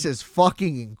like, this is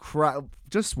fucking incredible.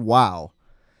 Just wow.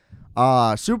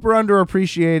 Super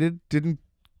underappreciated. Didn't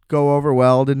go over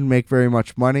well. Didn't make very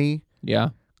much money. Yeah.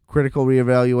 Critical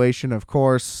reevaluation, of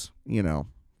course.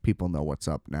 People know what's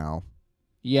up now.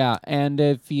 Yeah, and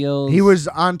it feels He was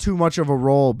on too much of a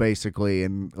role, basically,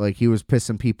 and like he was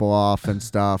pissing people off and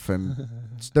stuff. And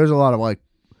there's a lot of like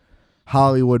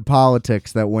Hollywood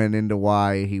politics that went into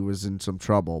why he was in some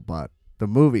trouble. But the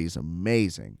movie's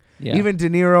amazing. Yeah. Even De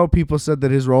Niro, people said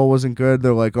that his role wasn't good.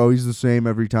 They're like, oh, he's the same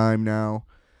every time now.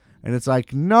 And it's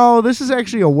like, no, this is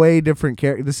actually a way different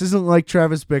character. This isn't like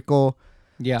Travis Bickle.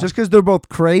 Yeah. Just because they're both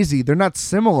crazy, they're not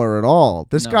similar at all.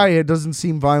 This No. guy doesn't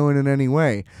seem violent in any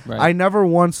way. Right. I never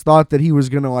once thought that he was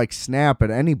going to like snap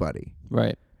at anybody.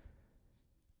 Right.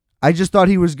 I just thought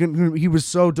he was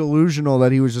so delusional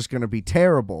that he was just going to be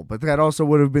terrible. But that also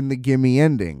would have been the gimme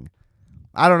ending.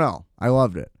 I don't know. I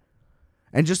loved it.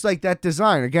 And just like that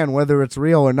design, again, whether it's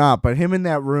real or not, but him in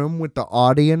that room with the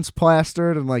audience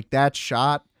plastered and like that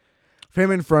shot,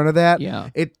 him in front of that, Yeah.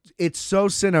 it's so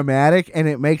cinematic and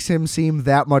it makes him seem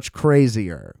that much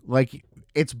crazier. Like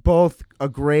it's both a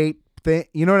great thing.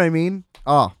 You know what I mean?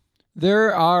 Oh,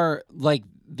 There are like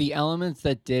the elements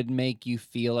that did make you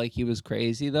feel like he was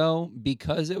crazy though,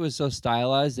 because it was so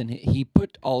stylized and he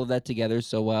put all of that together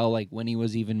so well. Like when he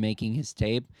was even making his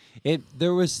tape,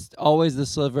 there was always the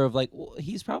sliver of like, well,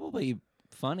 he's probably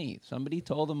funny. Somebody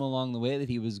told him along the way that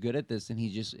he was good at this, and he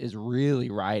just is really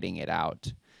riding it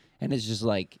out. And it's just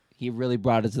like he really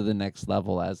brought it to the next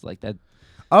level as like that.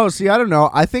 Oh, see, I don't know.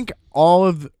 I think all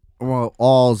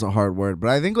is a hard word,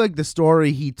 but I think like the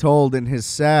story he told in his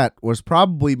set was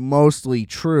probably mostly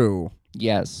true.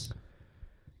 Yes.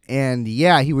 And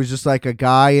yeah, he was just like a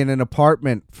guy in an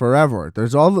apartment forever.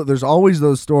 There's always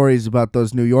those stories about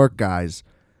those New York guys.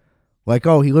 Like,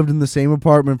 oh, he lived in the same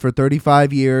apartment for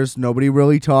 35 years. Nobody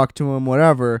really talked to him,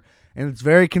 whatever. And it's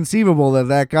very conceivable that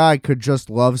that guy could just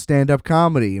love stand-up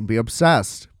comedy and be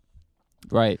obsessed.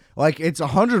 Right. Like, it's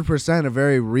 100% a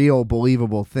very real,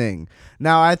 believable thing.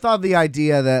 Now, I thought the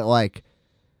idea that, like,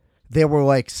 they were,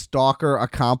 like, stalker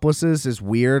accomplices is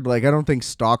weird. Like, I don't think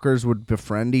stalkers would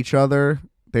befriend each other.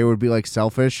 They would be, like,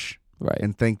 selfish Right.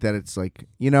 and think that it's, like,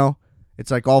 you know,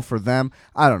 it's, like, all for them.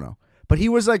 I don't know. But he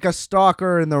was, like, a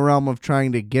stalker in the realm of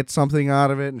trying to get something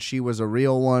out of it, and she was a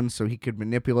real one, so he could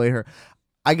manipulate her.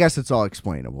 I guess it's all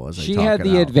explainable as I She talk had it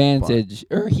the out, advantage,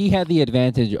 or he had the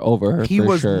advantage over her but he for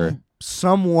was sure.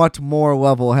 somewhat more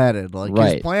level-headed. Like,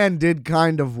 Right. his plan did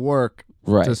kind of work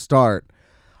Right. to start.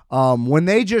 When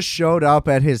they just showed up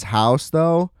at his house,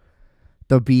 though,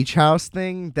 the beach house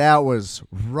thing, that was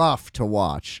rough to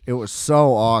watch. It was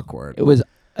so awkward. It was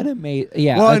an amazing.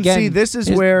 Yeah. Well, again, and see, this is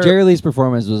his- where Jerry Lee's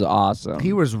performance was awesome.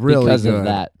 he was really because good. of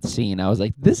that scene. I was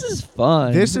like, this is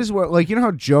fun. This is what, like, you know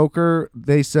how Joker,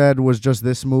 they said, was just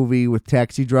this movie with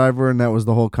Taxi Driver, and that was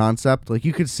the whole concept? Like,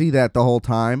 you could see that the whole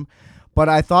time. But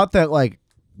I thought that, like,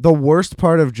 the worst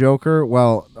part of Joker,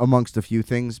 well, amongst a few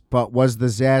things, but was the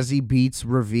Zazie Beetz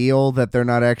reveal that they're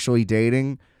not actually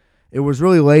dating. It was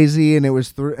really lazy, and it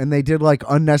was and they did like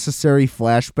unnecessary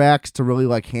flashbacks to really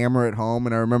like hammer it home,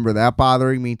 and I remember that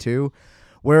bothering me too.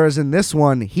 Whereas in this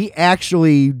one, he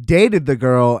actually dated the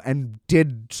girl and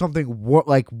did something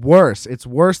worse. It's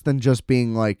worse than just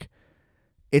being like,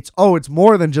 it's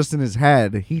more than just in his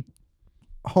head. He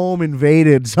home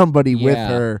invaded somebody with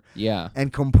her Yeah.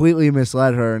 and completely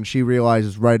misled her, and she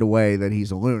realizes right away that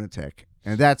he's a lunatic,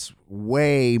 and that's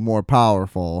way more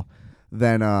powerful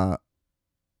than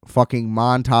fucking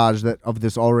montage of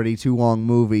this already too long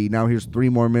movie. Now here's 3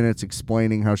 more minutes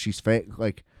explaining how she's fake,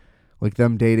 like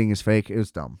them dating is fake. It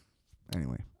was dumb.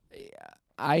 Anyway,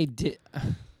 I did.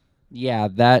 Yeah,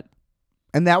 that.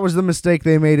 and that was the mistake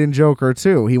they made in Joker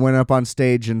too. He went up on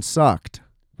stage and sucked.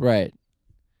 Right.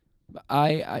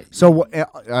 I So I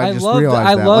I just loved- realized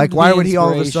I that. loved Like, why the would he all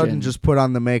of a inspiration. sudden just put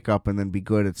on the makeup and then be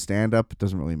good at stand up? It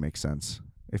doesn't really make sense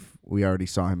if we already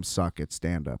saw him suck at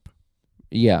stand up.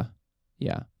 yeah.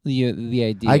 The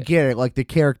idea. I get it. Like, the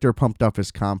character pumped up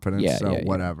his confidence, Yeah, so yeah, yeah.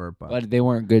 whatever. but they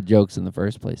weren't good jokes in the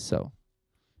first place. So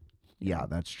yeah,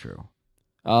 that's true.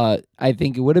 I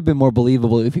think it would have been more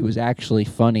believable if he was actually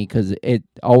funny, because it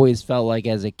always felt like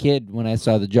as a kid when I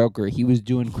saw the Joker, he was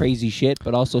doing crazy shit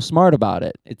but also smart about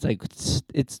it. It's like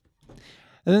it's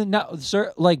and then now,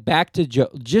 sir, like back to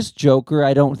just Joker.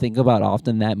 I don't think about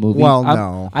often that movie. Well,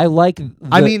 no. I like.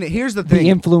 I mean, here's the the thing.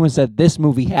 influence that this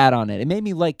movie had on it. It made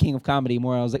me like King of Comedy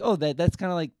more. I was like, oh, that's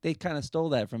kind of like they kind of stole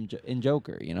that from in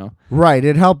Joker, you know? Right.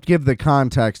 It helped give the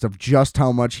context of just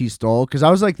how much he stole. Because I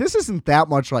was like, this isn't that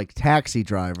much like Taxi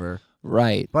Driver.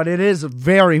 Right. But it is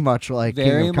very much like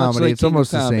Very King of much Comedy. like It's King of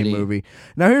almost the same Comedy. movie.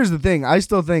 Now, here's the thing. I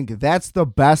still think that's the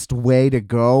best way to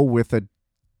go with a,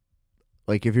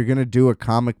 like, if you're going to do a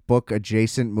comic book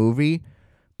adjacent movie,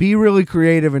 be really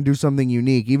creative and do something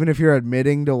unique. Even if you're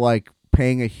admitting to, like,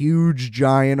 paying a huge,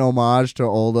 giant homage to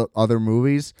old other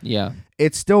movies, Yeah.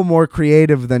 it's still more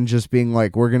creative than just being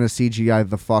like, we're going to CGI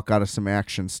the fuck out of some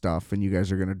action stuff and you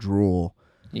guys are going to drool.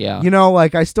 Yeah. You know,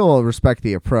 like, I still respect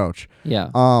the approach. Yeah.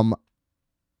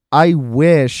 I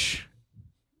wish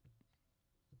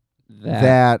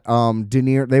that De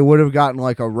Niro, they would have gotten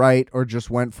like a right or just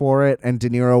went for it, and De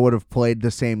Niro would have played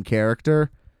the same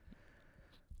character.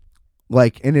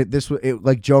 like in it,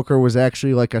 like Joker was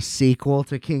actually like a sequel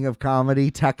to King of Comedy,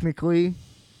 technically.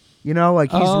 You know,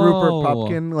 like he's Rupert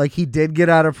Pupkin. Like he did get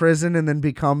out of prison and then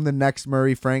become the next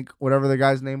Murray Frank, whatever the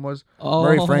guy's name was.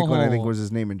 Murray Franklin, I think, was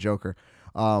his name in Joker.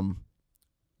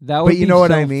 That would you be know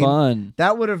what so I mean? fun.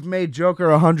 That would have made Joker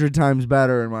 100 times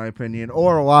better, in my opinion.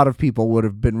 Or a lot of people would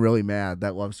have been really mad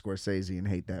that love Scorsese and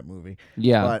hate that movie.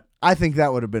 Yeah. But I think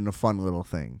that would have been a fun little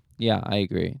thing. Yeah, I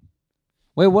agree.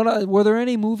 Wait, what? Were there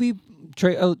any movie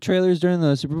trailers during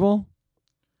the Super Bowl?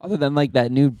 Other than like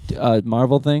that new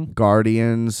Marvel thing?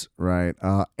 Guardians, right.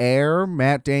 Air,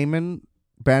 Matt Damon,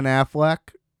 Ben Affleck.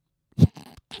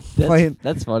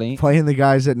 That's funny. Playing the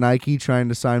guys at Nike trying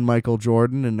to sign Michael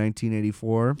Jordan in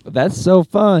 1984. That's so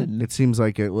fun. It seems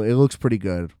like it looks pretty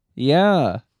good.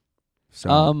 Yeah.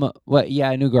 So,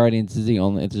 Yeah, I knew Guardians is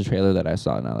it's a trailer that I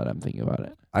saw now that I'm thinking about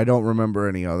it. I don't remember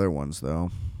any other ones though.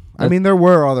 I mean, there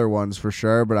were other ones for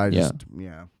sure, but I just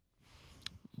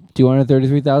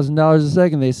 $233,000 a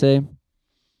second, they say.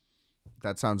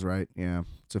 That sounds right. Yeah.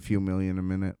 It's a few million a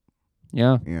minute.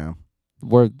 Yeah. Yeah.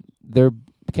 They're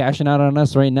cashing out on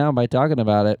us right now by talking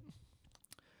about it.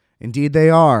 Indeed they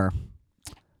are.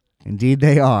 Indeed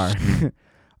they are.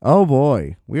 Oh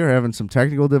boy. We are having some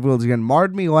technical difficulties again.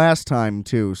 Marred me last time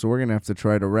too, so we're going to have to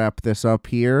try to wrap this up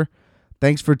here.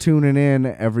 Thanks for tuning in,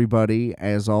 everybody,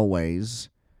 as always.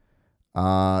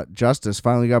 Justice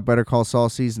finally got Better Call Saul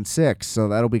season 6, so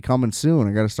that'll be coming soon.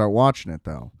 I got to start watching it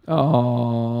though.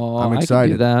 Oh, I'm excited. I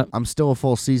can do that. I'm still a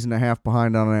full season and a half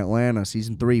behind on Atlanta.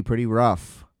 Season 3 pretty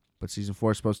rough, but season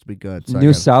 4 is supposed to be good. So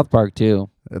New South Park too.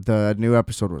 The new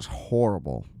episode was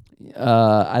horrible.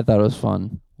 I thought it was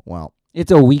fun. Well,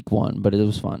 it's a weak one, but it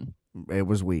was fun. It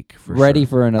was weak. Ready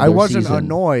for another. I wasn't season.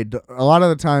 annoyed. A lot of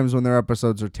the times when their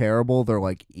episodes are terrible, they're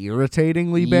like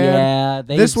irritatingly bad.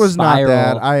 Yeah, this was spiral. not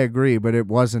that. I agree, but it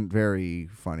wasn't very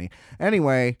funny.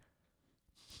 Anyway,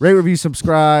 rate, review,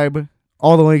 subscribe.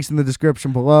 All the links in the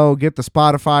description below. Get the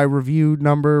Spotify review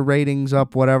number, ratings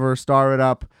up, whatever. Star it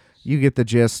up. You get the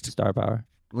gist. Star power.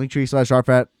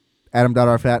 Linktree/rfat.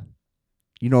 Adam.rfat.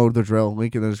 You know the drill.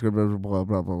 Link in the description. Blah,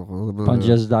 blah, blah, blah, blah.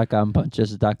 Punchjustice.com,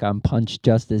 punchjustice.com,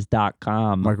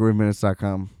 punchjustice.com.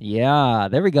 Microwaveminutes.com. Yeah,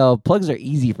 there we go. Plugs are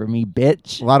easy for me,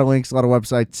 bitch. A lot of links, a lot of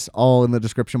websites, all in the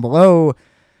description below.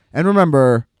 And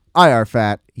remember, I are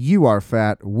fat, you are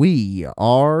fat, we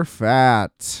are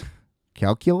fat.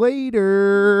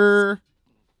 Calculator.